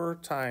 4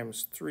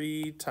 times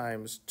 3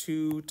 times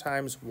 2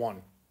 times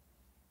 1.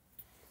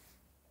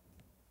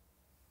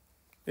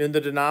 In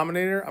the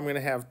denominator, I'm going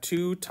to have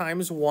 2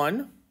 times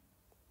 1.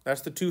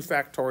 That's the 2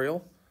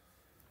 factorial.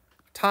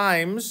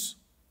 Times,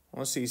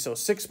 let's see, so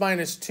 6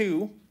 minus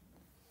 2,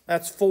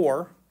 that's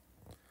 4.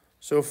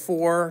 So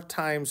 4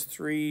 times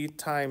 3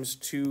 times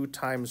 2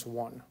 times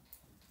 1.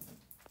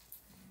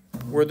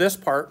 Where this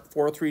part,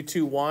 4, 3,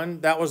 2, 1,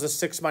 that was a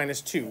 6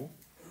 minus 2.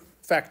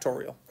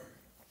 factorial.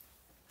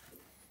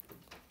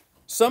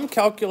 Some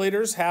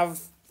calculators have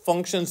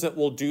functions that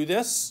will do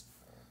this.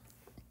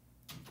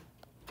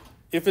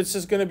 If it's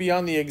just going to be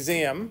on the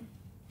exam,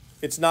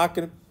 it's not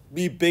going to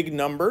be big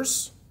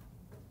numbers.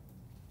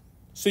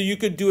 So you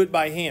could do it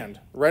by hand.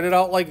 Write it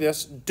out like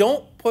this.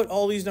 Don't put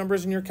all these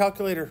numbers in your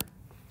calculator.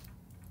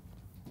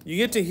 You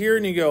get to here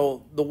and you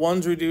go, the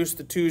 1's reduce,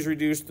 the 2's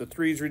reduce, the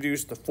 3's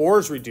reduce, the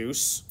 4's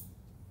reduce.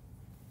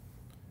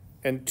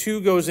 And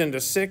 2 goes into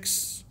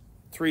 6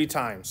 3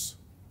 times.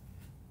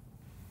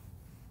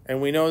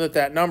 And we know that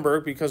that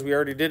number, because we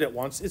already did it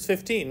once, is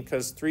 15,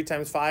 because 3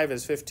 times 5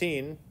 is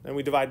 15, and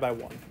we divide by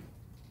 1.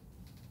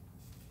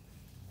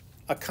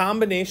 A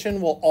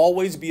combination will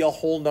always be a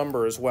whole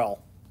number as well.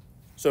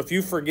 So if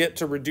you forget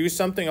to reduce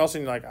something else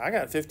and you're like, I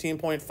got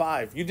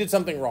 15.5, you did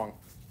something wrong.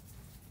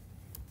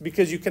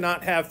 Because you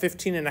cannot have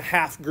 15 and a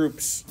half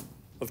groups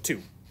of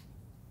 2.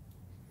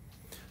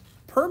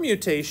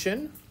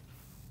 Permutation,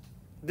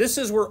 this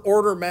is where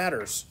order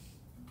matters.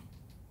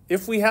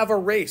 If we have a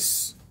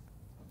race,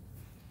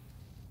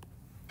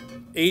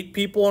 8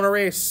 people in a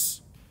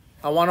race,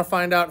 I want to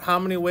find out how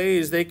many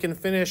ways they can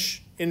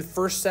finish in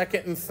first,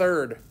 second, and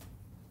third.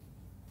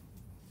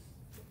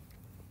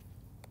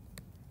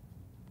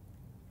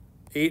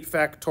 8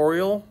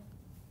 factorial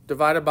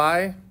divided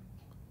by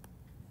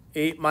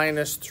 8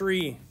 minus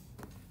 3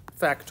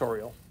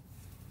 factorial,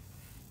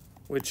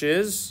 which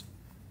is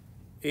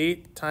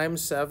 8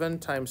 times 7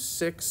 times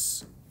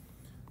 6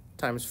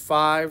 times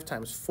 5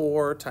 times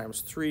 4 times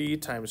 3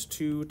 times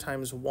 2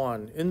 times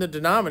 1. In the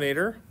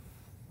denominator,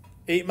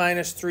 8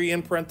 minus 3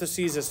 in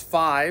parentheses is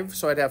 5,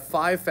 so I'd have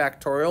 5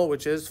 factorial,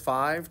 which is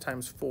 5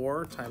 times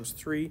 4 times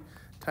 3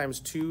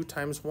 times 2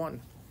 times 1.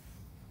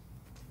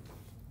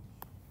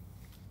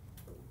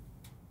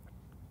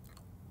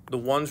 The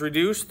 1's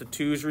reduced, the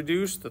 2's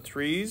reduced, the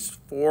 3's,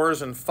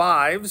 4's, and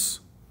 5's,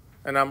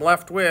 and I'm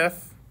left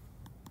with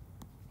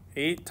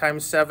 8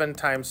 times 7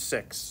 times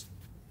 6.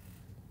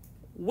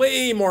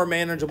 Way more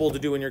manageable to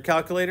do in your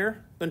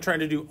calculator than trying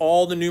to do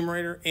all the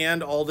numerator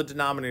and all the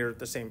denominator at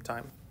the same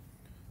time.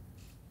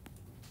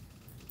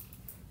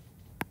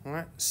 All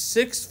right,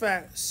 6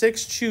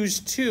 choose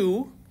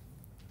 2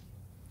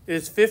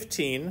 is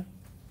 15.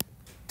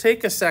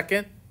 Take a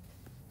second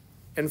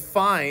and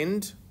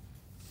find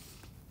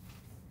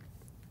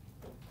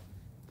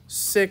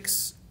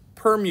 6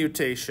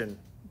 permutation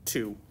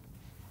 2.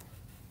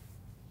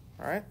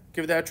 All right,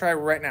 give that a try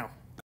right now.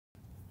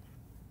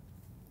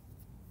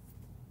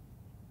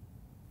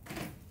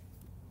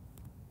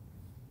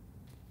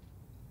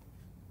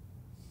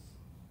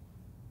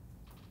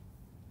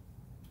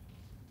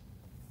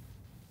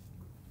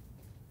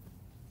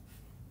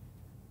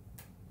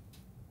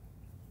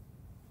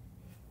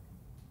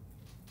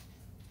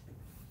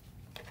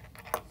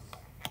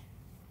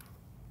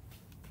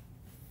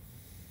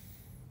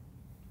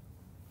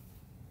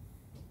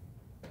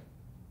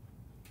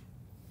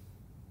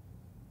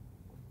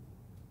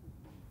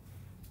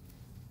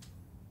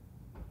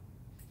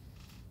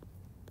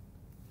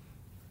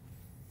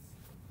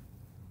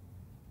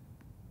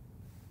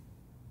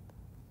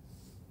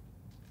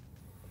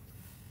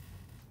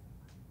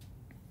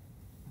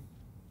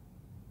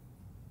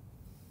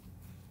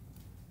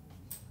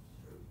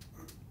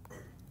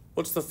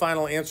 What's the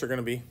final answer going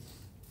to be?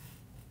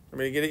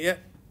 Everybody get it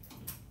yet?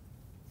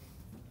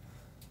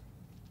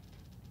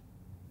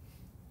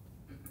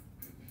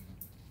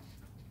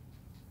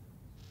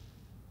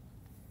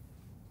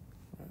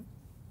 Right.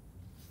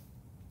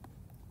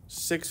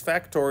 6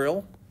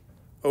 factorial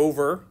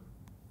over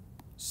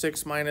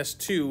 6 minus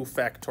 2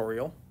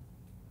 factorial.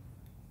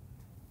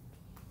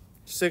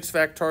 6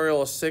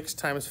 factorial is 6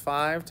 times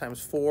 5 times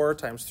 4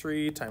 times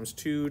 3 times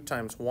 2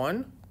 times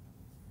 1.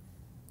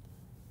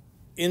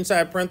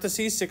 Inside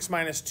parentheses, 6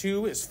 minus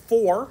 2 is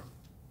 4.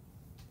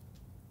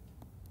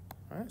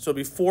 All right, so it'll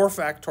be 4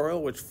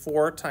 factorial, which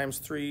 4 times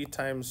 3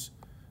 times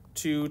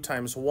 2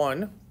 times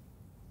 1.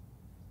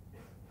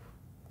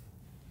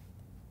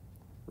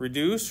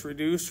 Reduce,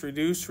 reduce,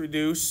 reduce,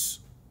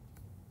 reduce,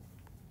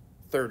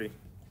 30.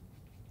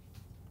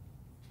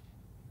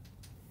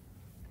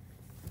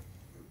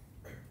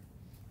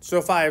 So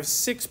if I have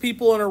 6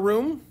 people in a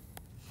room,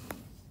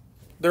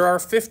 there are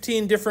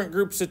 15 different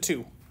groups of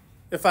 2.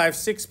 If I have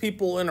 6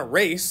 people in a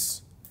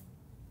race,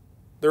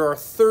 there are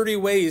 30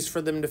 ways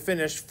for them to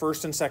finish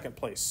first and second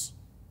place.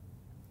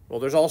 Well,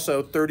 there's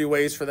also 30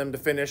 ways for them to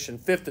finish in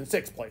 5th and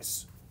 6th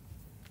place.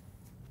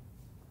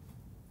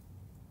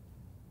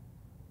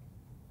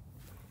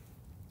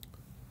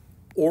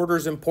 Order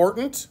is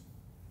important.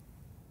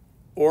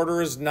 Order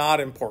is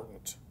not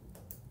important.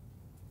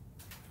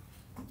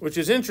 Which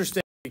is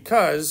interesting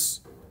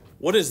because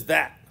what is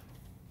that?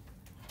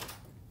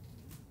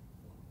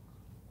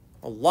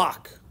 A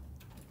lock.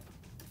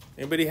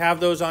 Anybody have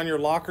those on your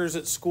lockers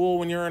at school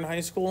when you're in high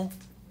school?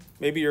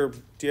 Maybe do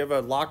you have a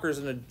lockers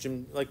in a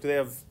gym? Like, do they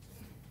have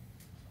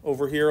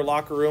over here a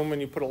locker room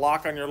and you put a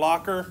lock on your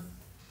locker?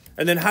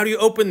 And then how do you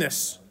open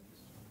this?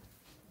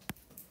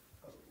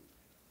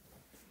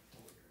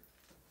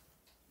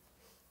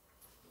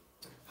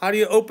 How do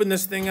you open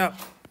this thing up?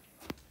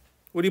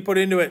 What do you put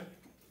into it?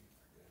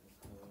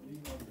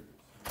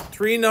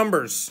 3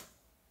 numbers.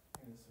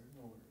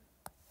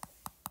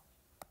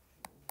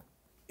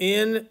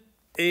 In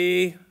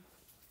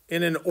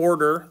an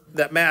order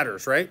that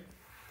matters, right?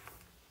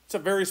 It's a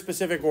very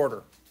specific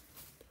order.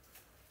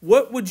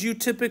 What would you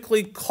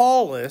typically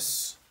call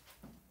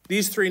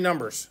these 3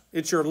 numbers?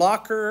 It's your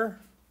locker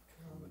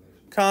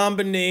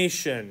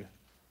combination.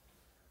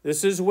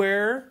 This is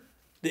where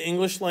the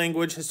English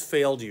language has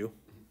failed you.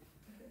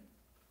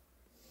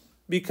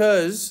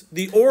 Because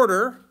the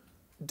order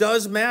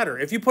does matter.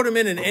 If you put them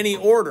in any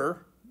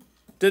order,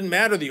 didn't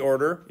matter the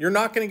order, you're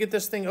not going to get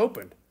this thing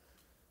opened.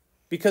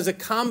 Because a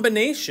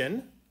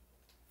combination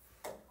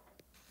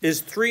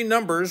is 3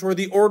 numbers where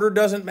the order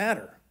doesn't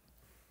matter.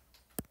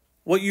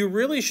 What you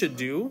really should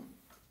do,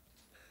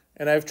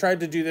 and I've tried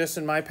to do this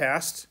in my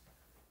past,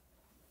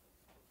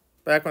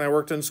 back when I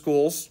worked in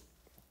schools,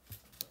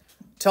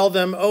 tell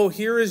them, oh,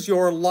 here is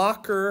your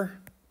locker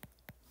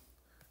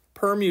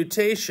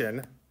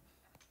permutation.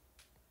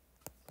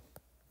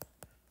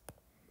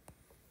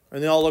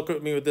 And they all look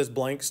at me with this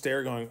blank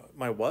stare going,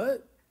 my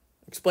what?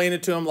 Explain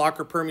it to them,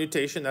 locker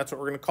permutation. That's what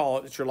we're going to call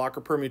it. It's your locker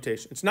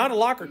permutation. It's not a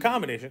locker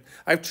combination.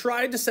 I've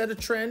tried to set a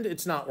trend.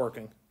 It's not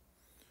working.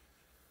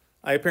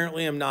 I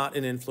apparently am not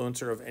an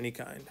influencer of any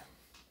kind.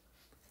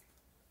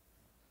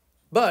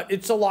 But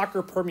it's a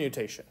locker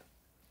permutation.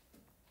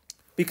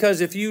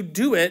 Because if you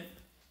do it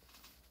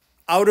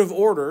out of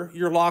order,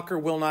 your locker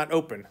will not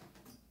open.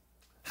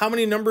 How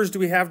many numbers do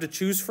we have to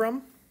choose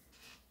from?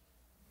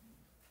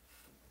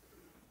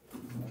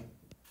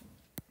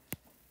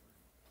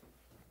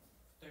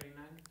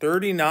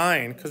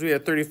 39, because we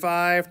had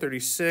 35,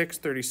 36,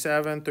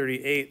 37,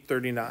 38,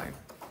 39.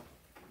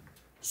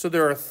 So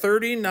there are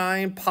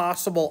 39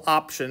 possible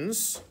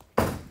options,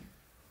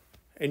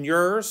 and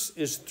yours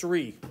is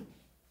 3.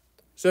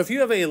 So if you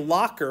have a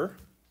locker,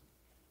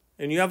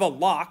 and you have a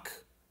lock,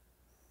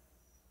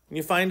 and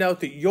you find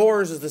out that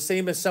yours is the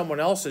same as someone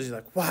else's, you're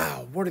like,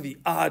 wow, what are the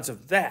odds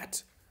of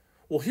that?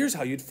 Well, here's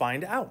how you'd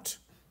find out.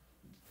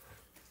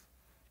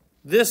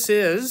 This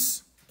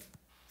is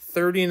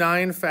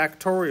 39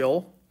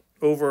 factorial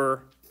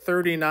over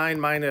 39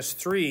 minus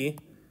 3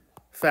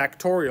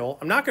 factorial.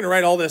 I'm not going to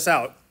write all this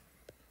out,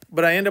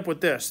 but I end up with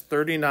this.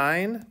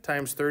 39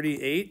 times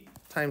 38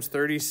 times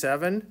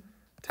 37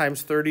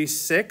 times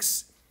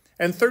 36.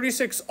 And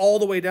 36 all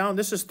the way down,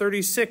 this is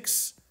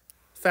 36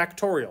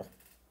 factorial. All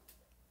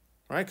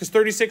right, because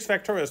 36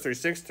 factorial is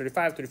 36,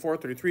 35, 34,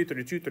 33,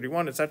 32,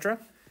 31, etc.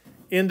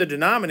 In the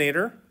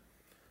denominator,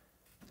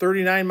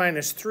 39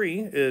 minus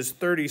 3 is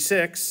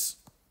 36.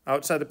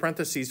 Outside the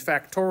parentheses,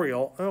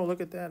 factorial. Oh,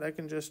 look at that. I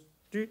can just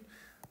do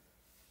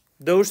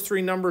those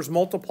 3 numbers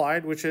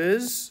multiplied, which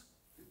is?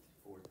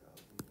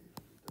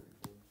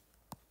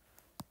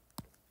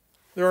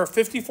 There are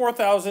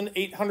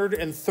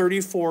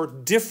 54,834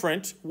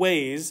 different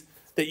ways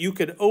that you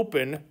could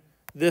open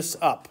this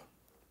up.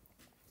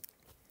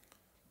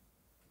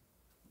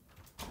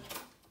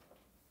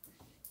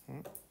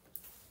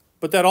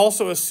 But that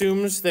also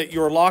assumes that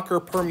your locker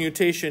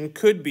permutation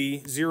could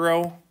be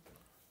 0,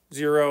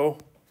 0,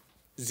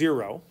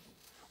 0,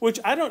 which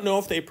I don't know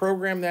if they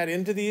program that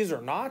into these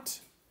or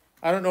not.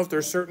 I don't know if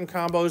there's certain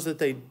combos that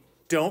they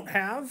don't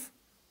have.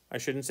 I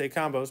shouldn't say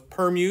combos,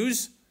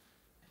 permus.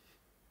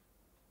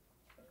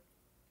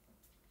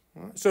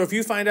 So if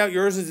you find out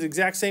yours is the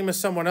exact same as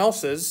someone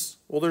else's,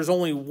 well, there's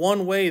only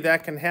one way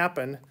that can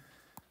happen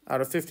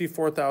out of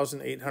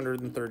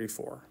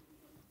 54,834.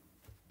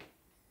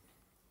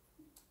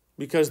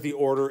 Because the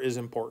order is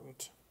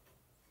important.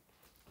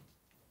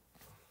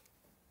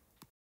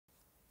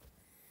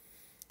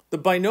 The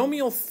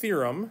binomial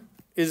theorem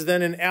is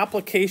then an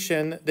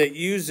application that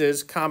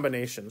uses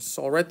combinations.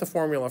 So I'll write the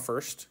formula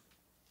first.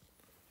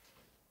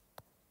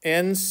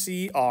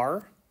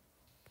 NCR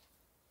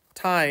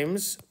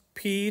times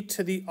P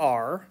to the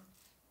R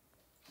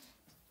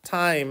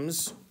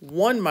times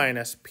 1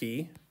 minus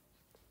P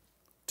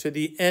to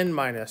the N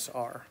minus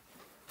R.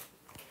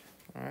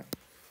 All right.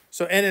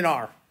 So N and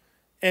R.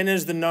 N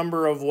is the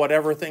number of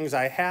whatever things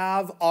I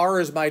have. R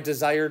is my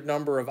desired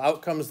number of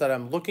outcomes that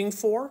I'm looking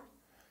for.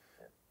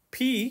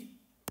 P,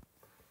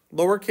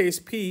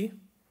 lowercase p,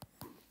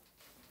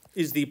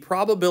 is the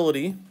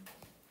probability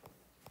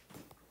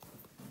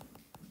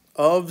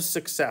of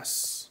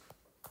success.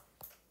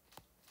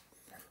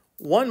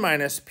 1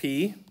 minus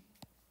p,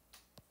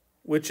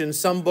 which in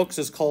some books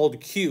is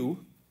called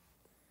Q,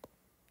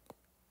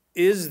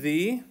 is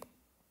the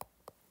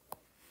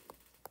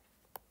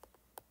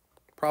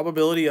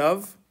probability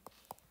of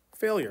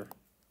failure.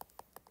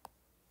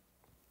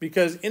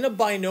 Because in a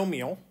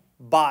binomial,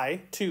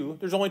 by 2,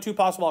 there's only 2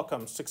 possible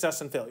outcomes, success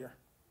and failure.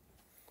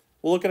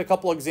 We'll look at a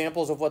couple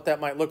examples of what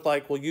that might look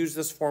like. We'll use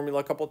this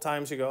formula a couple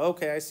times. You go,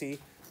 okay, I see.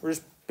 We're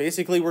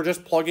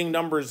just plugging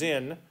numbers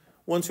in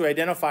once we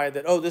identify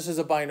that, oh, this is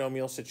a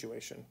binomial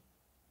situation.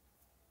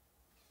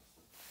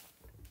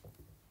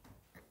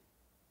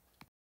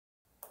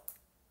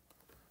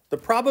 The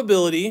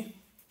probability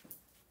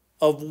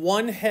of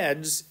 1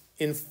 heads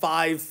in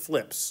 5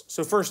 flips.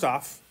 So first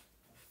off,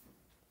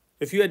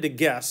 if you had to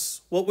guess,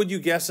 what would you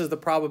guess is the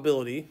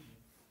probability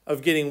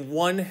of getting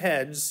 1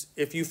 heads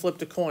if you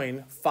flipped a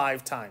coin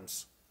 5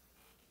 times?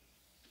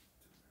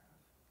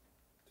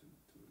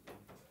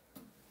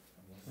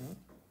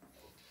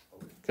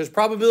 Because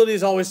probability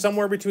is always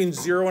somewhere between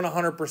 0 and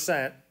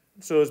 100%.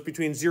 So it's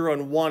between 0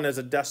 and 1 as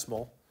a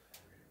decimal.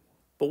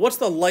 But what's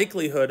the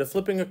likelihood of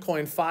flipping a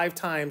coin 5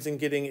 times and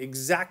getting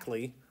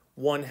exactly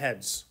 1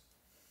 heads?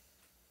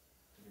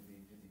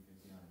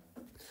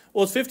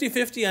 Well, it's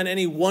 50-50 on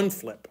any one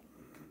flip.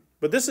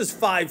 But this is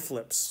 5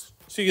 flips.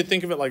 So you could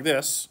think of it like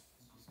this.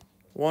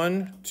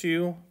 1,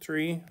 2,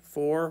 3,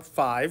 4,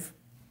 5.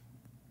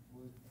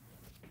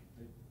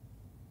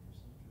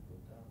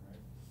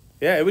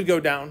 Yeah, it would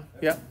go down.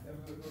 Yeah.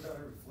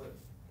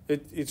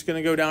 It's going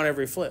to go down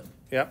every flip.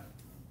 Yep.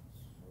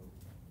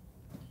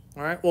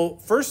 All right. Well,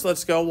 first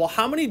let's go. Well,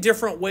 how many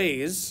different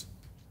ways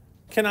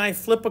can I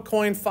flip a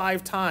coin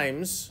 5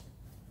 times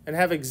and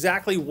have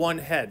exactly 1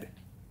 head?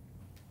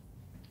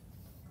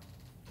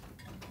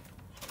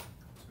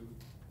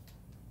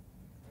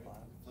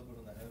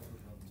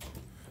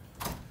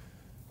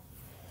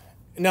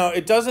 Now,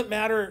 it doesn't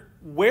matter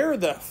where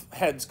the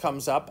heads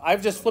comes up.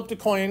 I've just flipped a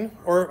coin,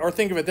 or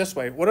think of it this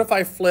way. What if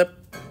I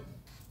flip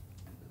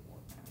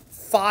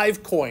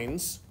 5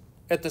 coins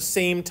at the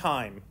same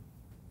time?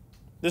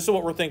 This is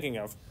what we're thinking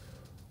of.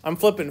 I'm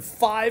flipping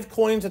 5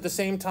 coins at the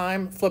same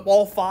time, flip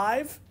all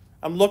 5,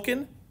 I'm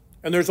looking,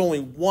 and there's only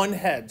 1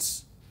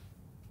 heads.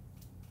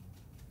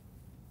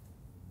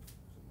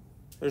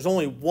 There's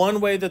only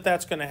one way that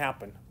that's going to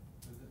happen.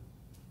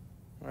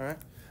 All right?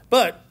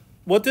 But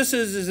what this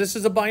is this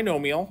is a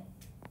binomial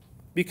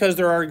because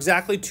there are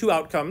exactly 2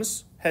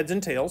 outcomes, heads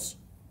and tails,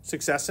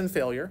 success and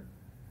failure.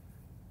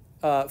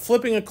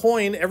 Flipping a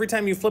coin, every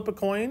time you flip a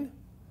coin,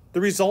 the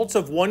results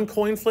of one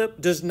coin flip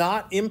does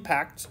not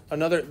impact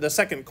the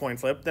second coin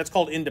flip. That's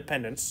called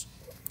independence.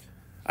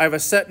 I have a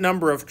set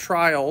number of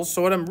trials.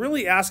 So what I'm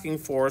really asking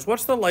for is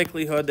what's the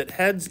likelihood that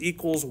heads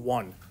equals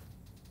 1?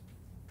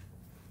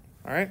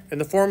 All right. And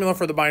the formula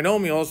for the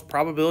binomial is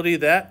probability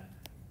that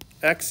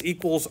x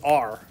equals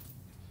r.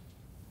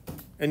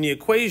 And the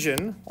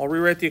equation, I'll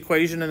rewrite the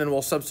equation and then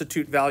we'll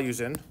substitute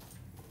values in,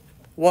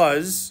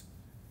 was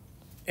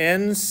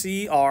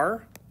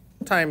NCR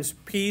times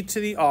p to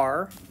the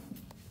r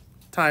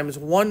times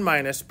 1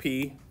 minus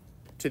p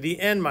to the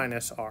n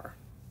minus r.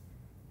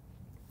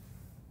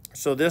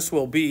 So this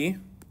will be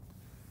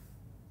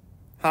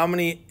how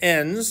many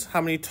n's,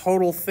 how many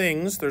total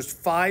things. There's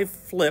 5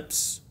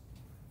 flips.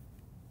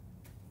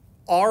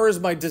 R is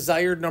my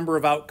desired number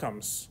of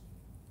outcomes.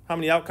 How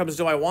many outcomes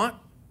do I want?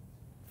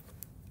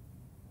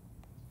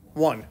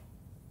 1.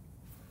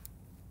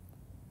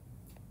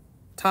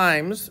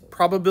 Times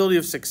probability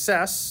of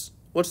success.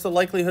 What's the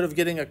likelihood of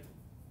getting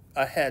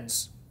a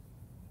heads?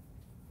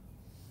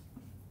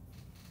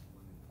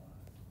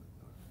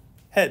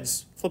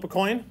 Heads. Flip a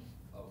coin.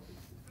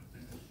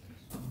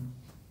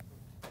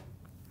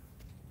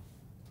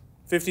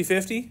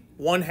 50-50.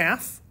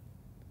 1/2.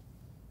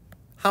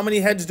 How many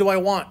heads do I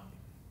want?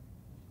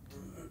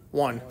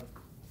 1.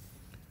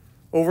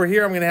 Over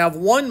here, I'm going to have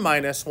 1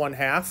 minus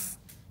 1/2.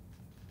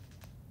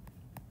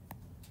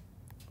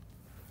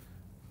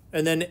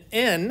 And then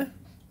n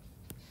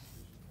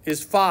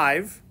is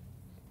 5.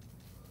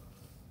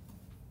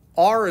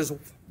 R is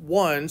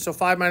 1, so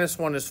 5 minus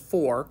 1 is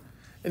 4.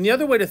 And the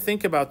other way to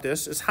think about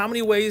this is how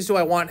many ways do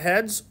I want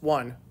heads?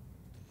 1.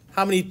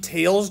 How many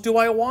tails do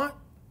I want?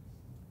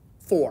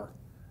 4.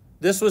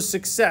 This was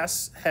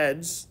success,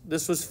 heads.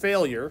 This was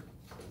failure,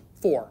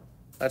 4.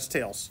 That's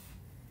tails.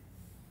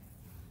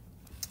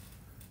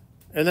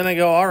 And then I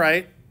go, all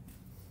right,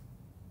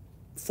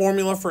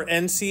 formula for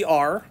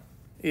NCR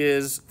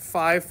is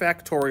 5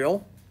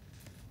 factorial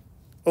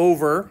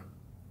over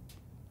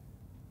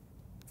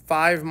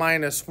 5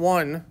 minus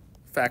 1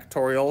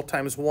 factorial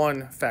times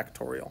 1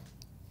 factorial.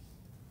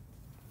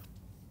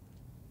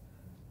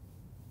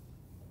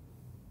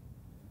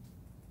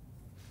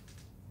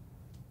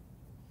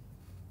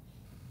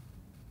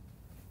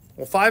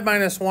 Well, 5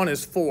 minus 1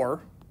 is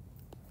 4.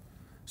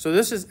 So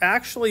this is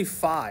actually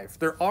 5.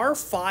 There are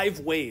 5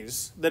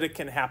 ways that it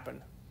can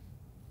happen.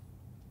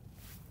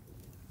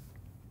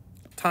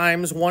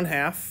 Times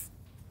 1/2,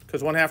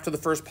 because 1/2 to the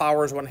first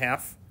power is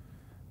 1/2,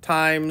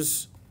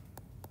 times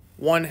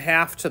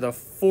 1/2 to the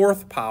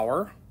 4th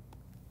power.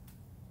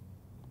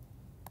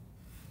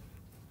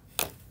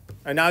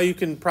 And now you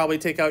can probably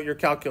take out your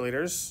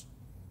calculators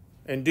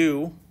and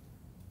do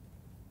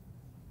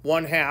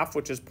 1/2,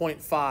 which is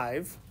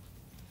 0.5,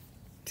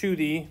 to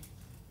the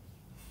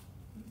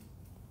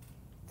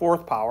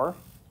 4th power,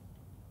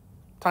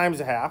 times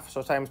 1/2,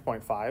 so times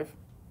 0.5,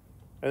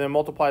 and then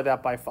multiply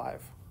that by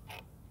 5.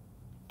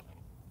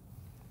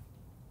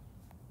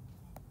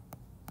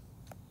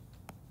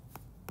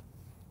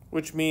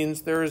 Which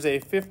means there is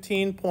a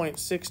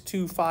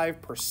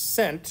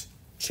 15.625%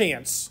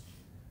 chance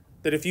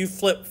that if you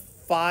flip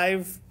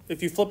a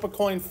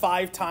coin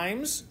 5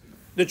 times,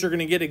 that you're going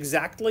to get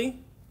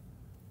exactly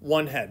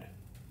 1 head.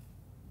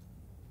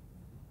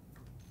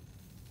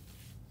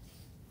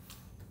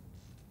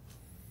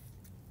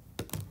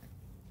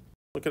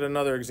 look at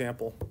another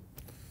example.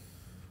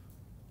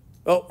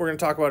 Oh, we're going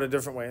to talk about it a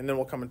different way, and then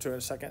we'll come into it in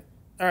a second.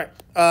 All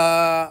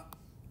right.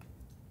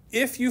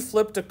 If you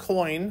flipped a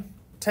coin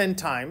 10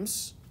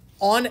 times,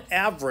 on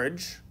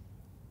average,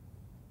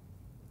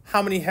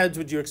 how many heads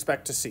would you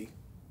expect to see?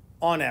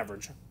 On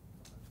average,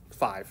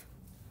 5.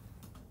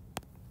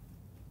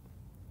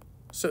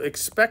 So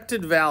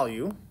expected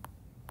value,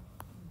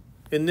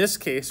 in this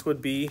case,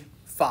 would be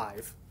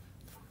 5.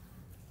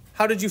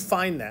 How did you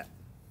find that?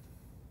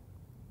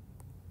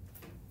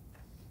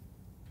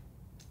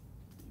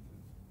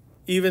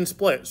 Even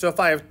split. So if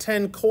I have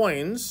 10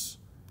 coins,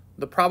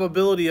 the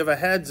probability of a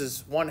heads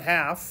is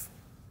 1/2.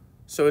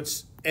 So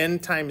it's n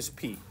times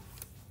p.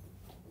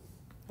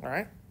 All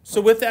right.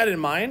 So with that in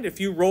mind, if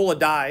you roll a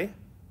die,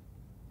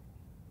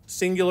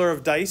 singular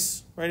of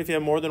dice, right? If you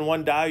have more than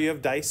one die, you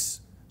have dice.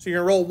 So you're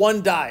going to roll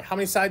one die. How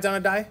many sides on a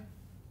die?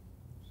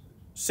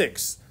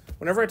 6.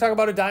 Whenever I talk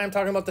about a die, I'm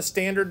talking about the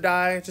standard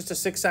die, just a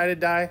 6-sided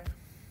die.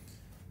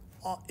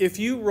 If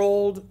you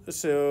roll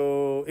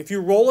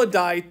a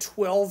die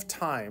 12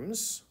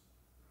 times,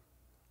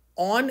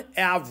 on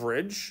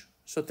average,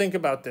 so think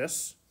about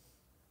this,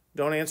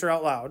 don't answer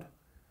out loud.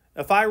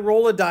 If I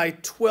roll a die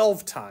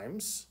 12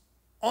 times,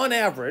 on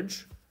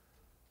average,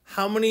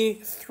 how many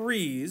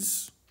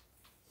 3s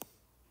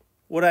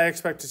would I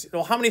expect to see?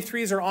 Well, how many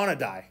 3s are on a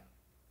die?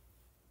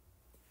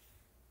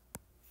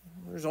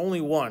 There's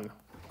only one.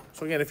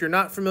 So again, if you're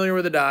not familiar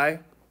with a die,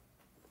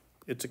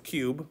 it's a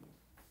cube.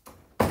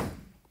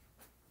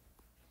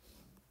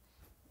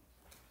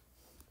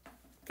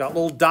 Got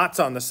little dots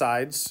on the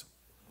sides.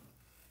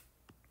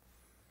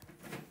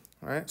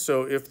 All right,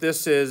 so if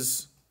this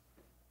is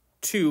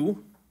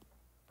 2,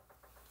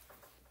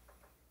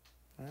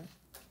 right,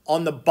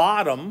 on the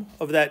bottom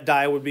of that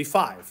die would be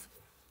 5.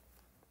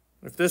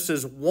 If this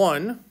is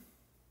 1,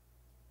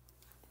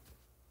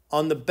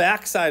 on the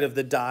back side of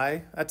the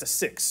die, that's a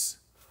 6.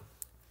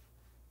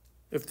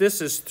 If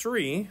this is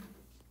 3,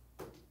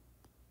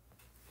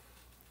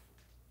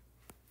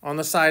 on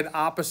the side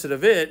opposite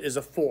of it is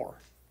a 4.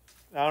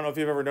 I don't know if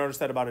you've ever noticed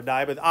that about a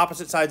die, but the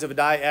opposite sides of a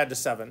die add to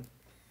 7.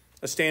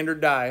 A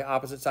standard die,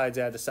 opposite sides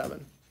add to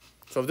 7.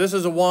 So if this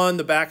is a 1,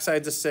 the back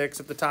side's a 6.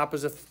 If the top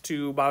is a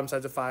 2, bottom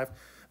side's a 5.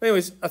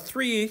 Anyways, a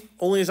 3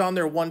 only is on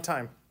there one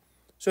time.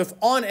 So if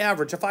on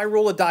average, if I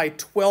roll a die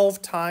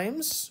 12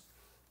 times,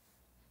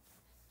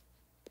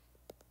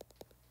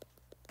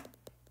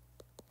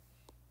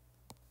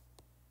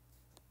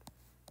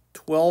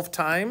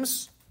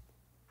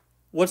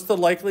 what's the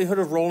likelihood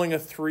of rolling a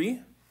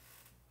 3?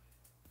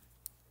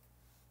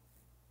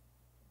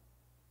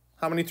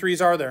 How many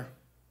 3s are there?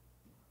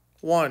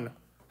 1.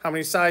 How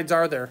many sides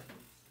are there?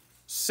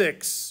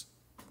 6.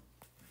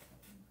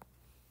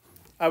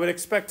 I would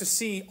expect to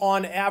see,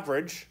 on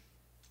average,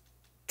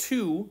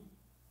 2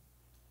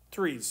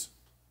 3s.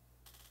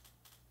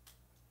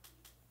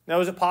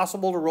 Now, is it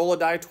possible to roll a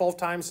die 12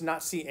 times and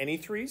not see any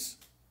 3s?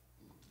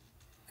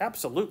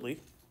 Absolutely.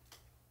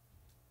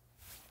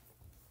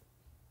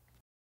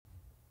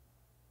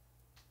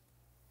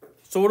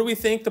 So what do we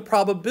think the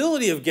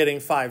probability of getting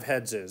 5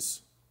 heads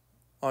is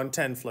on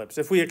 10 flips?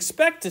 If we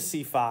expect to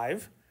see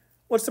 5,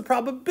 what's the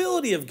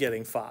probability of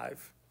getting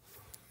 5?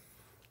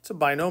 It's a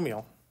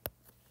binomial.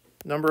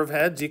 Number of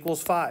heads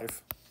equals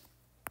 5.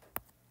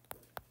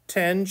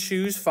 10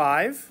 choose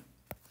 5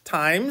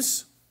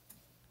 times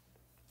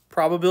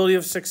probability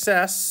of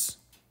success,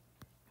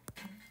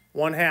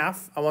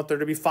 1/2. I want there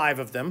to be 5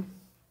 of them.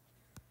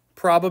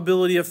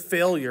 Probability of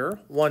failure,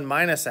 1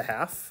 minus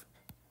 1/2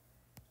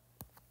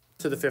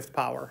 to the 5th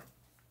power.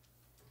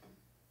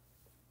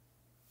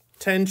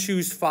 10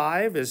 choose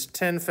 5 is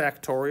 10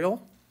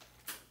 factorial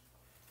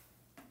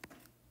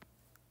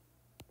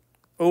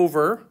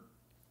over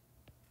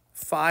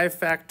 5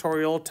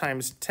 factorial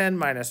times 10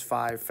 minus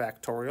 5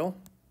 factorial.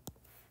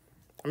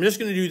 I'm just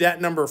going to do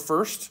that number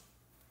first.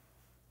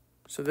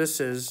 So this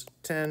is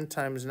 10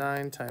 times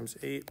 9 times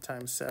 8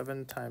 times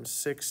 7 times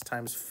 6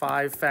 times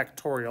 5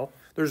 factorial.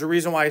 There's a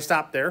reason why I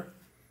stopped there,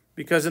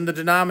 because in the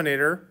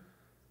denominator,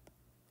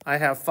 I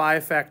have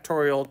 5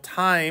 factorial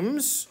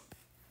times,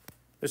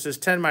 this is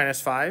 10 minus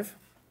 5,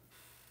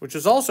 which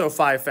is also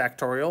 5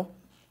 factorial.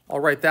 I'll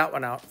write that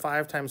one out.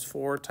 5 times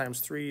 4 times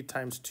 3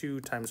 times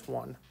 2 times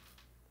 1.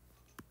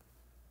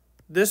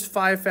 This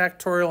 5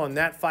 factorial and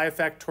that 5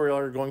 factorial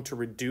are going to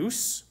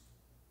reduce.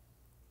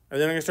 And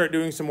then I'm going to start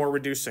doing some more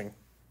reducing.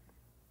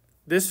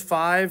 This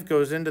 5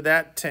 goes into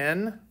that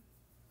 10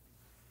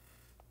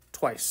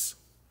 twice.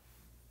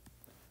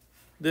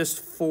 This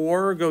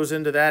 4 goes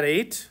into that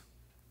 8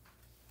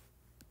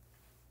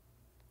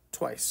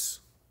 twice.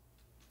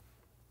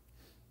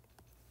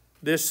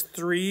 This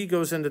 3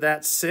 goes into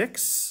that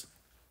 6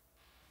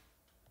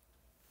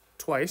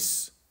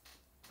 twice.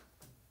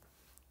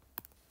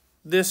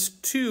 This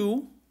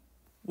 2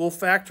 will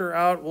factor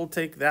out, we'll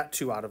take that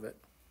 2 out of it.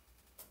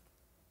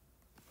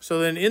 So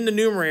then in the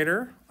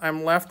numerator,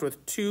 I'm left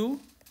with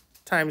 2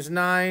 times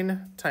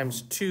 9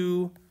 times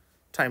 2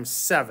 times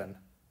 7.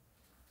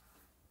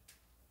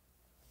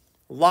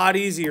 A lot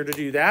easier to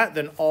do that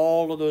than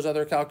all of those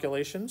other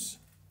calculations.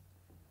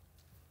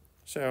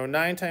 So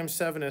 9 times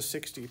 7 is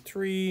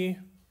 63.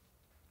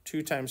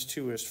 2 times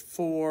 2 is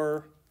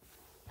 4.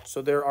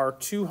 So there are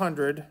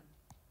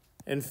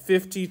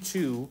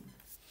 252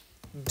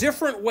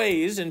 different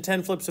ways in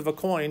 10 flips of a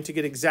coin to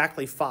get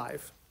exactly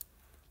 5.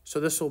 So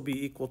this will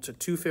be equal to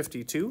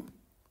 252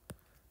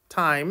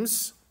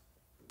 times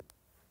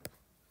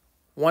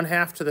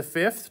 1/2 to the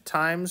 5th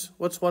times,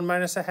 what's 1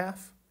 minus a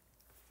half?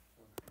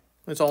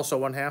 It's also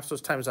 1/2, so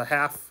it's times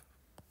 1/2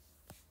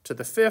 to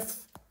the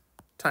 5th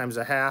times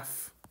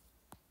 1/2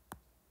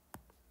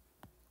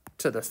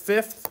 to the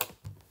 5th,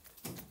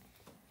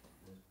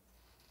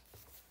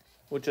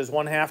 which is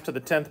 1/2 to the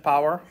 10th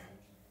power,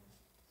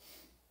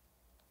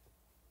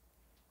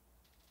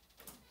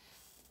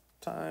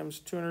 times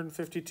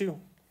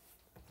 252.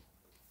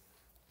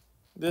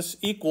 This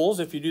equals,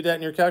 if you do that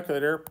in your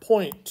calculator,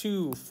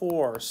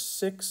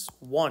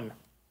 0.2461,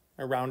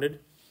 I rounded,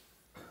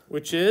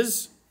 which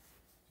is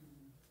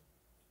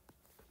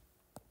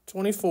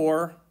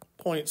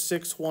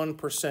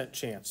 24.61%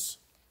 chance.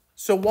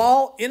 So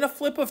while in a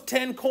flip of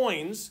 10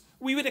 coins,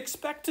 we would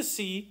expect to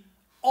see,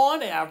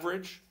 on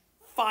average,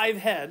 5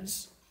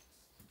 heads,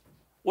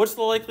 what's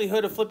the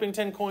likelihood of flipping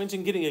 10 coins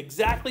and getting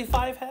exactly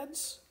 5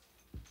 heads?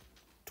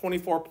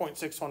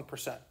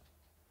 24.61%.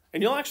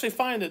 And you'll actually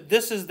find that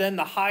this is then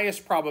the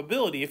highest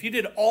probability. If you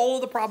did all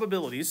of the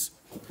probabilities,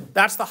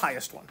 that's the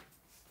highest one.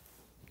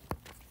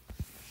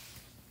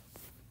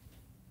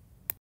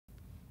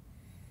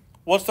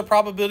 What's the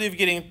probability of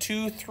getting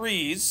 2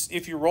 3s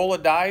if you roll a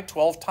die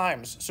 12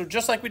 times? So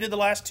just like we did the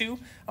last two,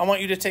 I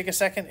want you to take a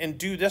second and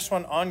do this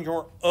one on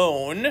your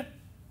own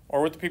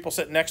or with the people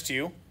sitting next to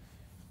you.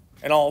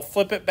 And I'll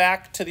flip it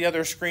back to the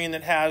other screen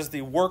that has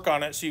the work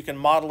on it so you can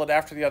model it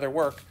after the other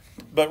work.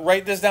 But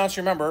write this down so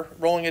you remember,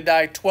 rolling a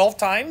die 12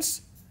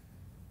 times,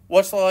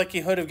 what's the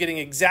likelihood of getting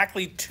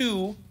exactly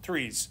 2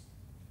 3s?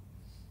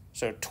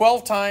 So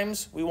 12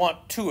 times, we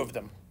want 2 of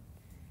them.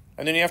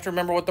 And then you have to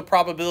remember what the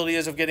probability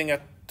is of getting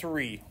a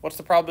 3. What's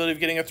the probability of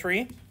getting a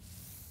 3?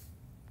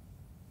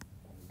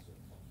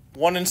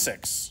 1 in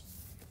 6.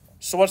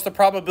 So what's the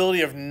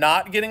probability of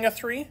not getting a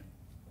 3?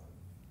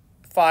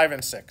 5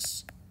 in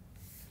 6.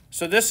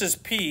 So this is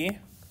P.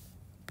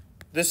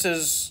 This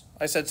is,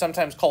 I said,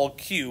 sometimes called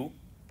Q.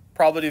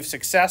 Probability of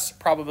success,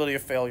 probability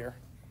of failure.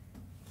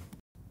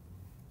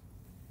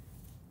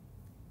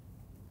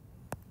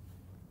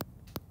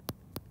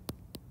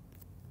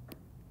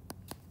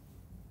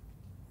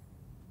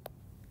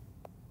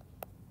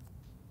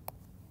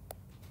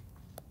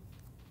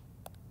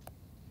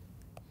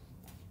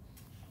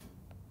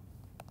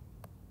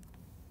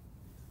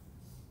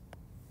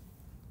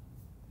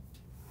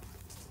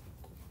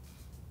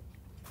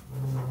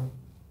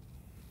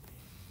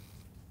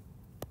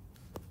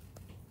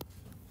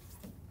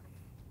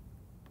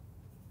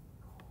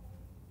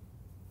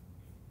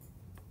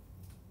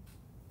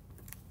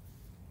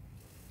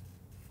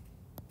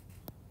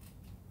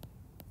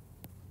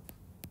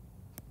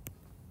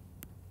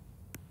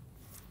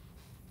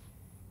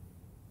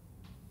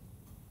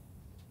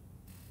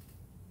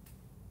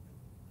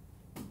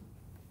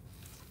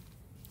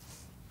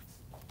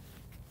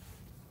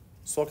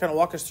 So I'll kind of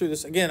walk us through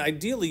this. Again,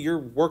 ideally, you're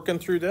working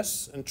through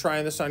this and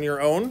trying this on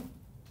your own.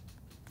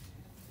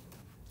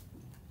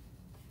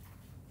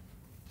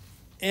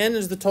 N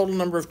is the total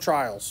number of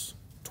trials,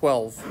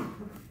 12.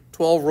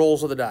 12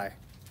 rolls of the die.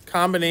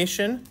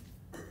 Combination,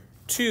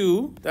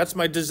 2, that's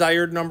my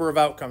desired number of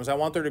outcomes. I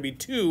want there to be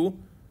 2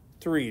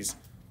 3s.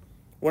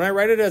 When I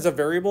write it as a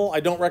variable,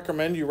 I don't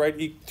recommend you write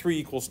 3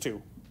 equals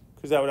 2,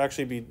 because that would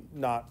actually be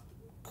not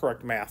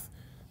correct math.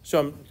 So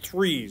I'm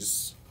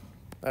 3s.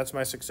 That's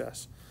my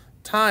success.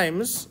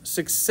 Times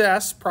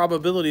success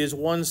probability is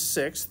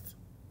 1/6,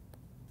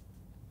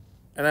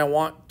 and I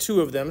want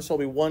 2 of them, so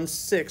it'll be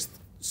 1/6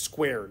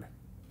 squared.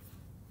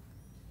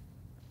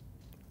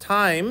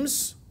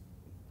 Times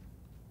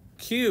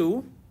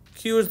Q.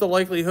 Q is the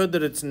likelihood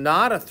that it's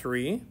not a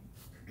 3,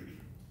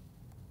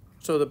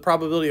 so the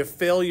probability of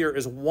failure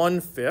is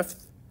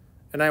 1/5,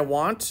 and I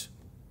want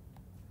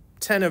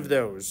 10 of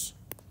those.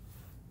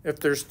 If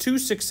there's 2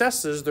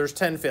 successes, there's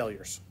 10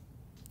 failures.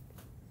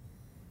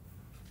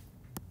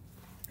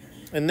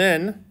 And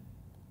then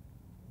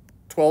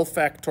 12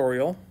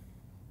 factorial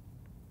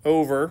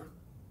over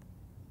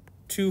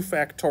 2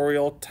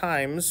 factorial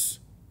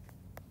times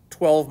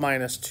 12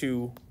 minus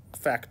 2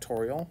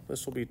 factorial.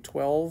 This will be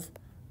 12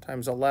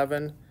 times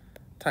 11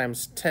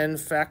 times 10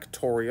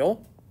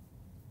 factorial.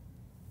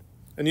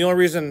 And the only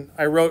reason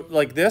I wrote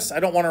like this, I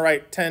don't want to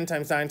write 10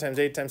 times 9 times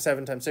 8 times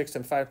 7 times 6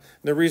 times 5.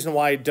 The reason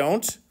why I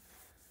don't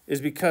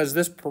is because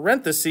this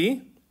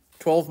parenthesis,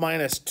 12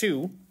 minus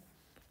 2,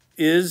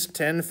 is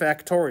 10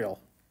 factorial.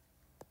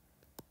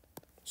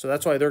 So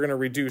that's why they're going to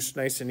reduce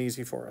nice and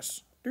easy for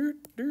us. 2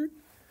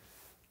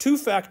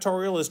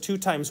 factorial is 2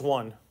 times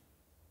 1,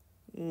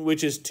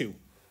 which is 2.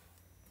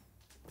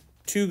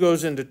 2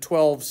 goes into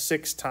 12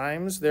 6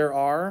 times. There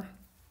are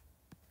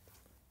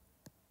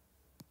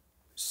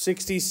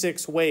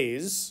 66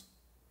 ways.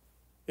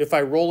 If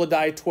I roll a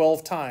die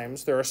 12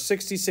 times, there are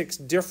 66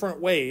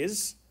 different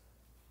ways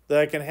that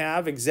I can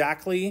have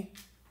exactly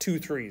 2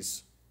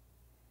 3s.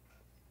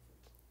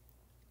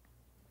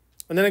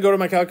 And then I go to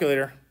my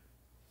calculator.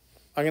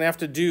 I'm going to have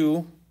to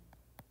do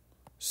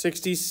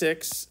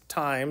 66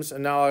 times,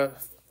 and now I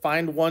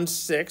find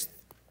 1/6,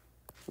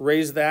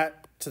 raise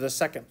that to the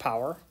second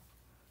power.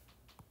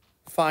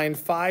 Find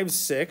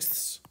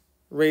 5/6,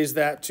 raise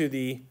that to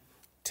the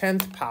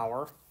 10th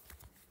power,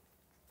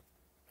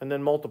 and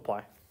then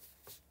multiply.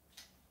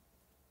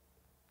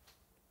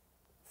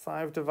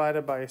 5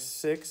 divided by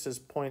 6 is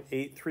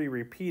 0.83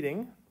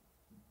 repeating,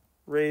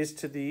 raised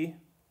to the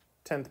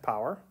 10th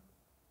power,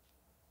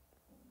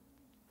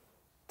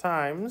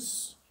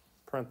 times,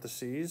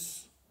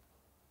 parentheses,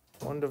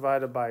 1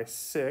 divided by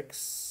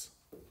 6,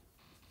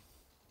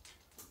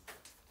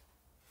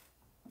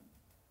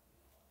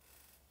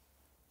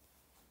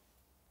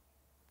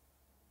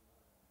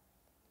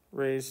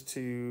 raised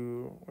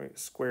to, wait,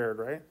 squared,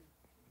 right?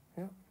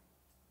 Yeah.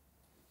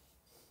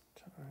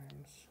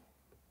 Times.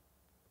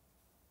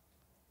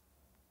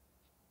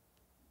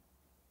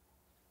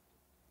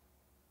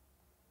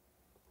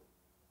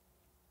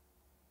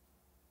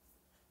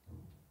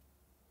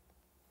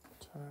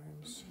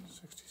 Times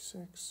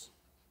 66.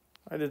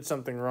 I did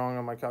something wrong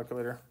on my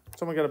calculator.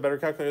 Someone got a better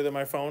calculator than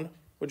my phone?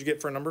 What'd you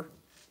get for a number?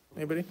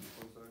 Anybody?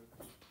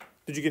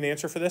 Did you get an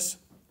answer for this?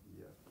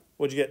 Yeah.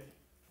 What'd you get?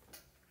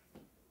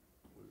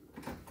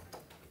 I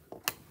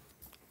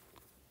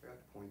got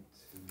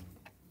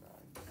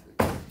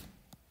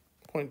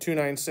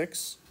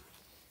 0.296.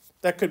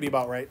 That could be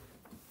about right.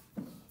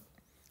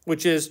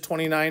 Which is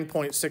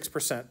 29.6%. Seems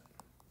so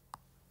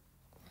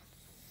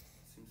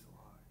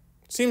high.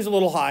 Seems a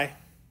little high.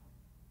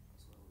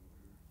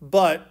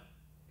 But,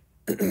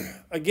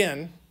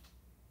 again,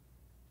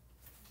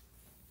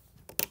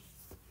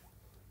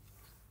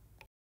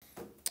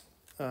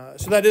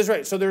 so that is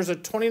right. So there's a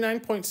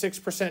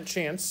 29.6%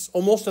 chance,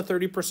 almost a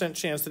 30%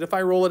 chance, that if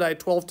I roll a die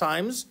 12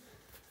 times,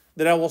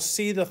 that I will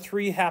see the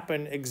 3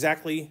 happen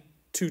exactly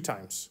 2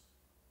 times.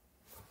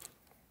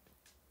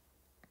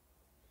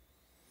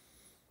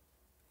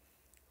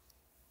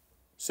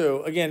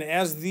 So again,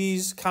 as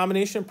these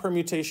combination and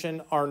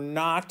permutation are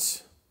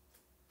not,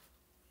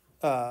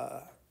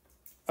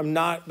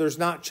 there's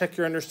not check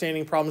your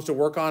understanding problems to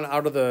work on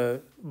out of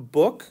the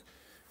book.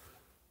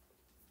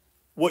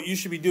 What you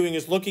should be doing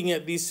is looking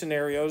at these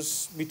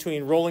scenarios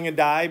between rolling a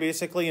die,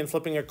 basically, and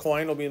flipping a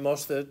coin will be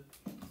most of the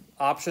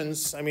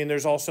options. I mean,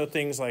 there's also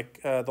things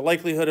like the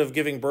likelihood of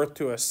giving birth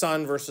to a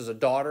son versus a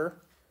daughter.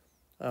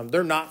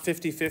 They're not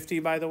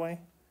 50-50, by the way.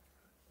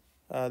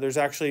 There's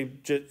actually,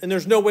 and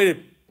there's no way to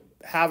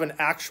have an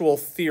actual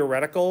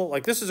theoretical,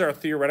 like this is our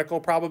theoretical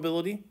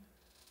probability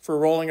for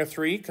rolling a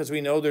 3, because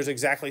we know there's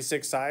exactly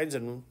 6 sides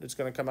and it's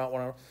going to come out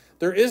one.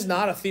 There is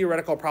not a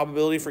theoretical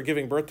probability for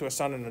giving birth to a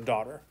son and a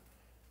daughter.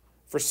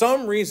 For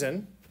some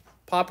reason,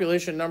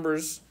 population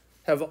numbers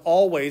have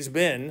always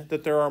been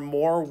that there are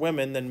more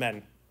women than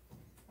men.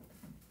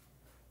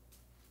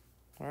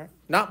 All right,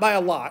 not by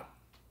a lot.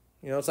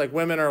 You know, it's like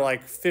women are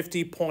like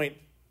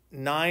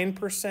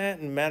 50.9%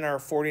 and men are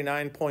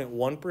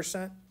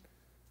 49.1%.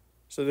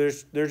 So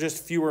there's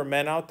just fewer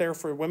men out there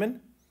for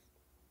women.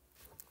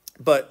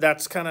 But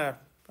that's kind of,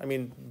 I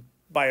mean,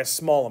 by a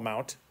small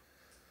amount.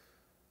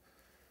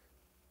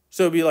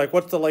 So it'd be like,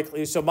 what's the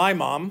likelihood? So my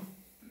mom,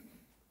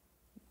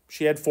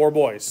 she had 4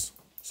 boys.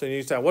 So you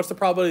need to say, what's the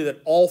probability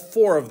that all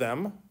 4 of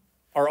them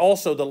are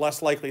also the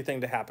less likely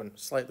thing to happen?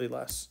 Slightly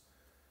less.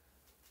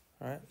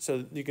 All right,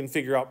 so you can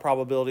figure out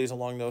probabilities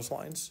along those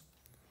lines.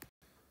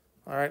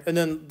 All right, and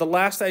then the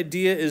last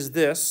idea is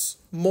this,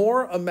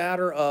 more a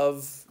matter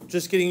of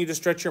just getting you to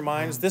stretch your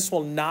minds. This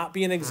will not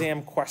be an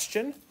exam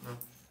question,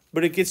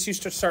 but it gets you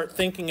to start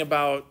thinking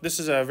about, this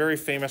is a very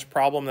famous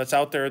problem that's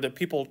out there that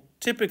people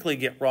typically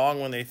get wrong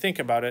when they think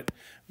about it.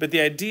 But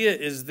the idea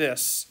is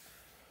this,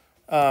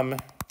 in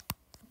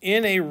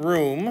a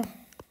room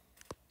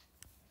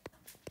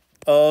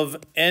of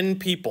n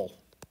people,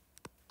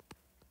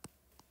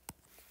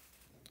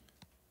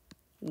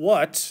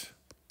 what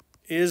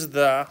is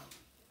the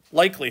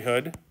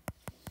likelihood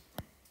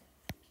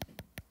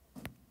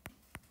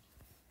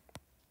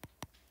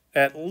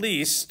at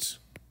least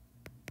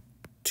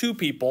 2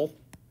 people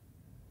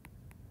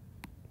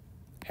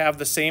have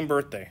the same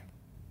birthday?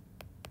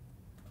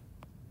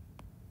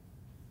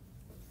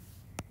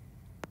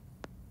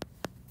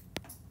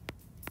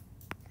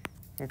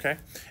 Okay,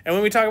 and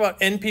when we talk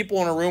about n people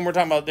in a room, we're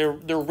talking about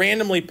they're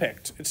randomly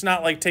picked. It's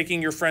not like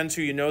taking your friends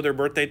who you know their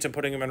birth dates and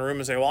putting them in a room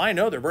and say, well, I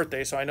know their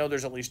birthday, so I know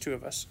there's at least 2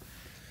 of us.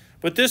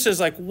 But this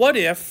is like, what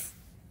if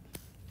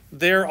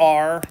there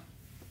are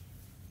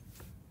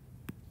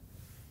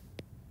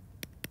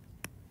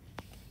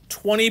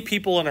 20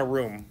 people in a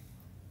room?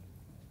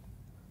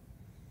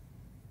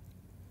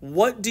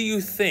 What do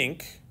you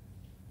think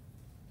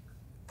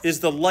is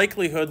the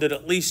likelihood that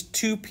at least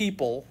 2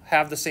 people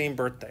have the same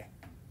birthday?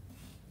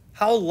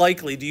 How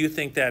likely do you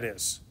think that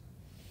is?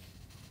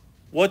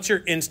 What's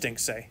your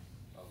instinct say?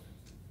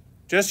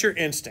 Just your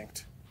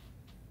instinct.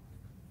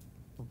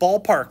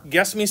 Ballpark,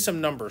 guess me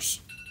some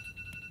numbers.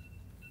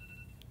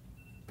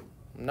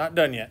 I'm not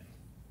done yet.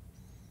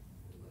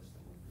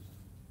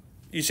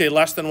 You say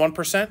less than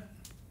 1%?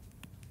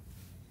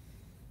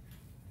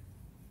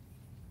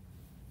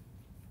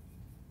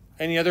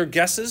 Any other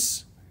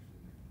guesses?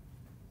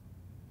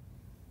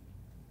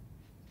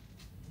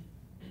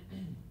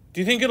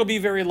 Do you think it'll be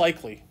very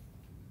likely?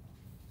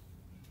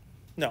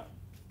 No.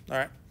 All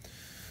right.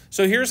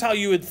 So here's how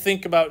you would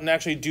think about and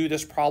actually do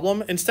this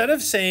problem. Instead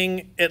of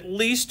saying at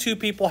least 2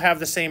 people have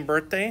the same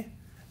birthday,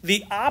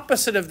 the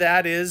opposite of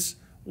that is,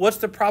 what's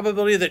the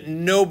probability that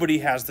nobody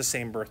has the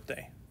same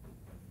birthday?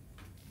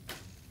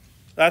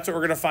 That's what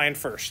we're going to find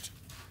first.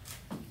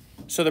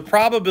 So the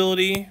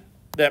probability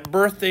that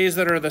birthdays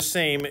that are the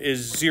same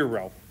is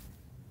 0.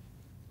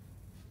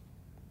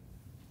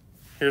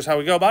 Here's how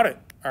we go about it.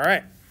 All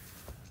right.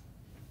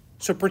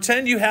 So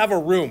pretend you have a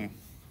room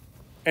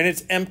and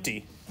it's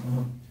empty.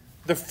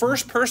 The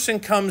first person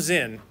comes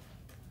in.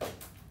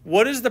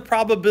 What is the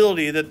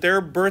probability that their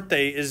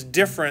birthday is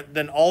different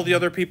than all the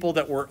other people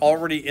that were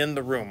already in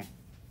the room?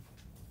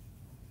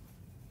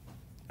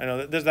 I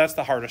know that's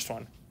the hardest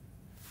one.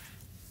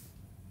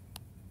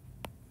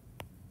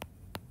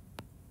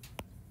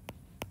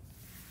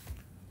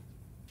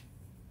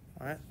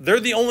 All right. They're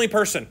the only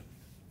person.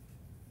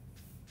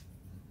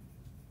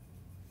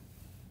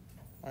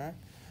 All right.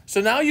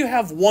 So now you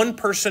have one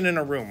person in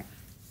a room.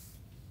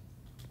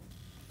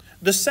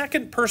 The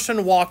second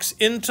person walks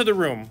into the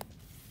room.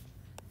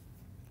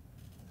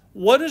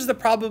 What is the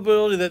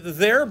probability that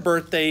their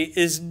birthday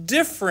is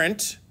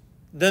different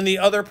than the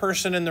other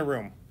person in the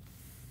room?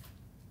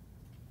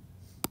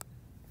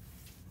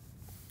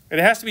 And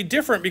it has to be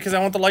different because I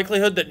want the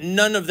likelihood that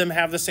none of them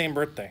have the same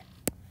birthday.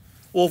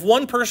 Well, if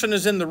one person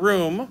is in the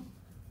room,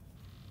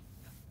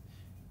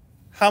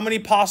 how many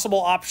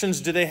possible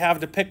options do they have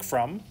to pick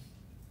from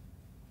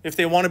if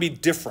they want to be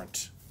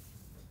different?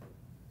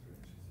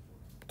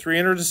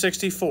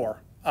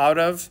 364 out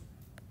of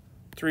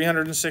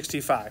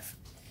 365.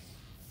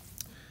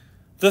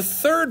 The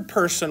third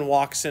person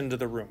walks into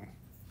the room.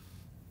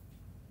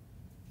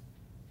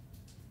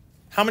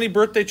 How many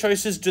birthday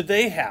choices do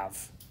they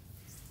have?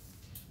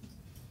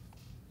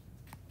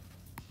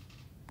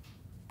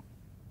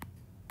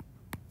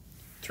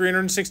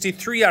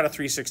 363 out of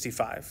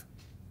 365.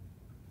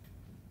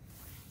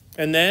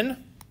 And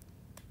then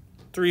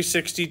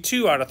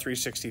 362 out of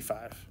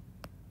 365.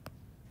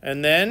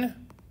 And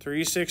then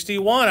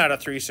 361 out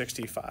of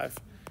 365.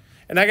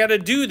 And I got to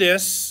do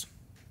this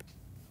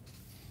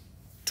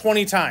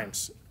 20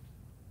 times.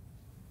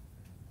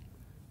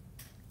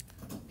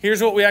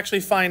 Here's what we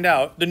actually find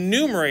out. The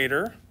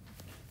numerator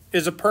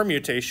is a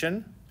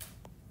permutation.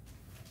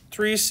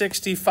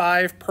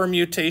 365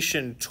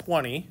 permutation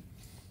 20.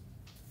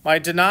 My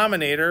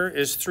denominator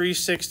is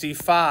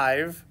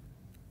 365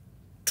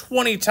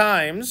 20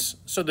 times,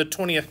 so the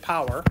 20th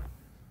power.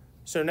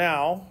 So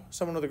now,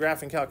 someone with a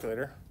graphing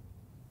calculator.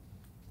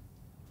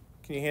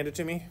 Can you hand it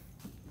to me?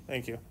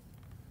 Thank you.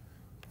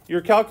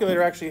 Your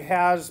calculator actually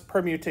has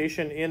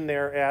permutation in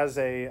there as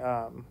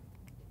a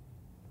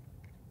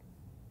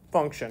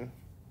function.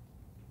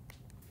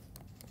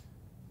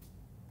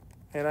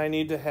 And I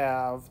need to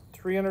have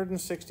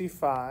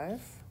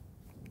 365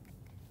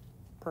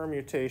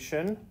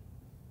 permutation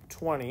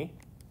 20.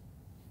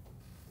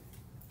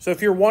 So if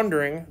you're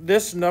wondering,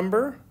 this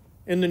number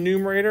in the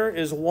numerator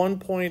is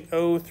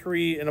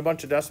 1.03 in a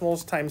bunch of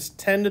decimals times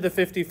 10 to the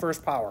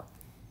 51st power.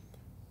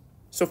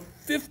 So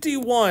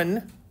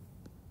 51,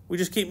 we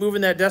just keep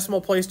moving that decimal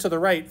place to the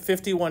right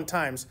 51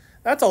 times.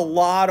 That's a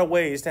lot of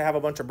ways to have a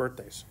bunch of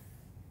birthdays.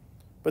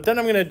 But then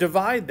I'm going to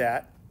divide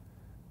that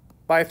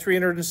by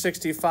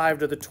 365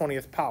 to the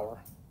 20th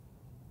power.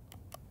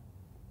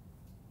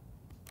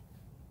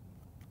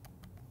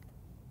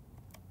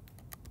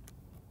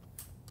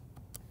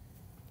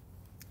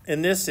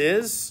 And this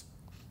is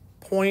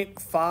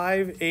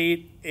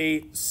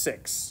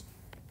 0.5886.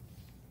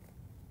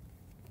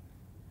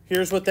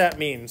 Here's what that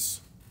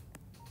means.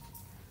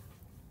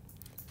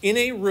 In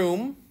a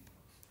room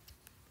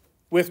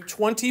with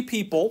 20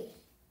 people,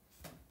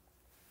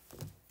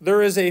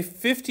 there is a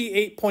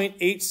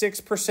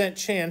 58.86%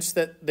 chance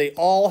that they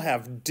all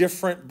have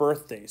different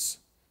birthdays.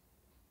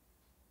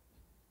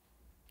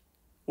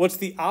 What's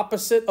the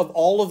opposite of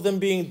all of them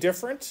being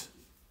different?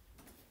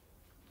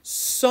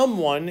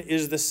 Someone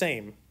is the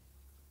same.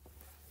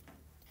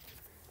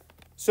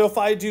 So if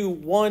I do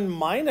 1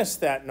 minus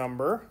that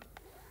number,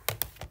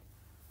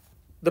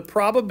 the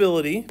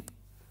probability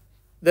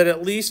that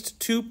at least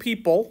 2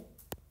 people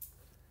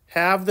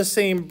have the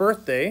same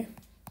birthday,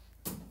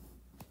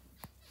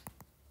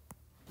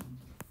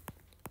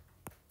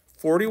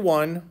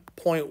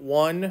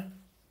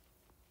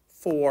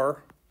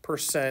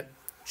 41.14%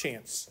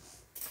 chance.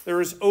 There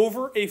is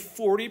over a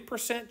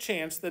 40%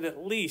 chance that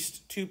at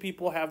least 2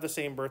 people have the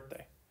same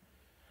birthday.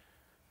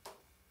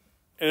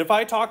 And if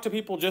I talk to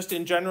people just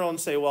in general and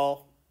say,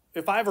 well,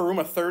 if I have a room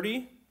of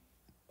 30,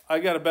 I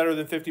got a better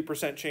than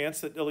 50%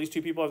 chance that at least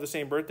 2 people have the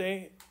same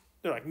birthday,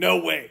 they're like,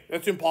 no way,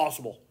 that's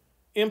impossible.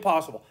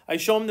 Impossible. I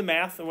show them the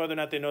math and whether or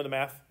not they know the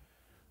math.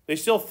 They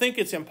still think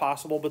it's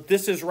impossible, but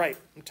this is right.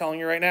 I'm telling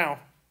you right now.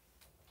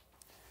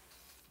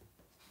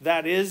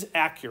 That is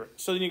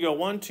accurate. So then you go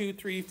 1, 2,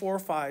 3, 4,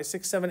 5,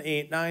 6, 7,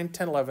 8, 9,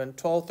 10, 11,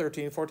 12,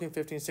 13, 14,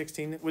 15,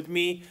 16. With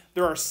me,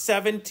 there are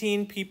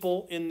 17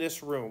 people in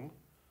this room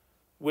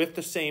with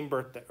the same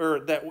birthday, or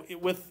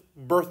with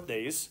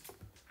birthdays.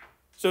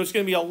 So it's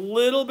going to be a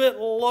little bit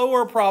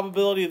lower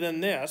probability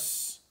than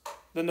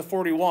the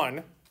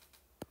 41.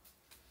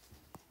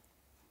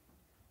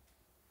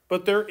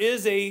 But there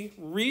is a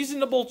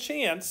reasonable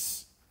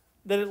chance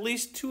that at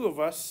least 2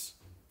 of us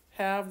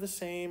have the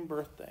same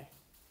birthday.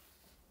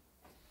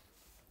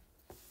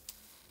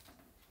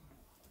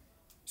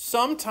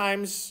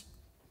 Sometimes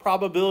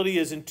probability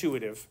is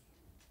intuitive.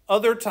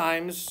 Other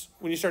times,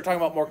 when you start talking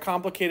about more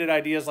complicated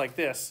ideas like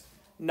this,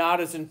 not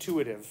as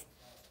intuitive.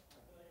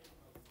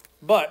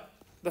 But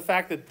the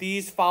fact that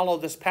these follow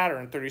this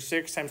pattern,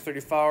 36 times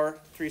 34,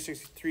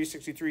 363,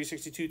 63,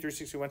 62,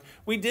 361.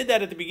 We did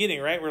that at the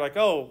beginning, right? We're like,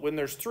 oh, when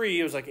there's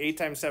 3, it was like 8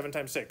 times 7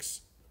 times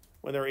 6,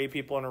 when there are 8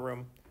 people in a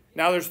room.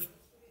 Now there's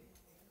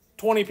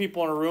 20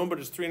 people in a room, but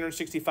it's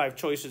 365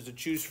 choices to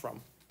choose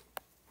from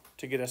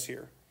to get us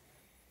here.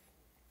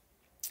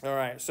 All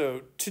right,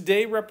 so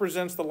today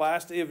represents the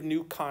last day of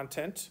new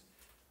content.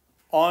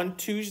 On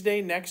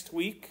Tuesday next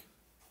week,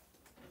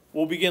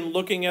 we'll begin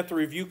looking at the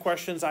review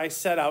questions I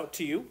set out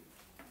to you.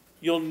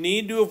 You'll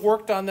need to have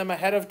worked on them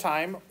ahead of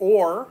time,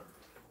 or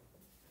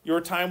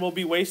your time will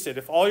be wasted.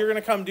 If all you're going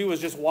to come do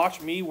is just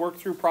watch me work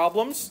through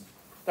problems,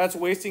 that's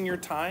wasting your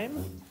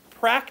time.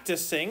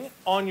 Practicing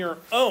on your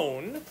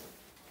own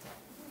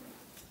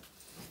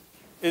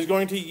is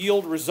going to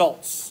yield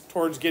results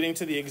towards getting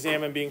to the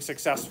exam and being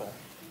successful.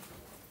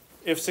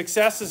 If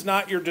success is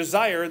not your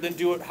desire, then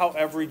do it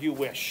however you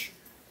wish.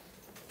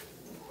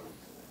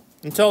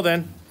 Until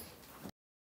then.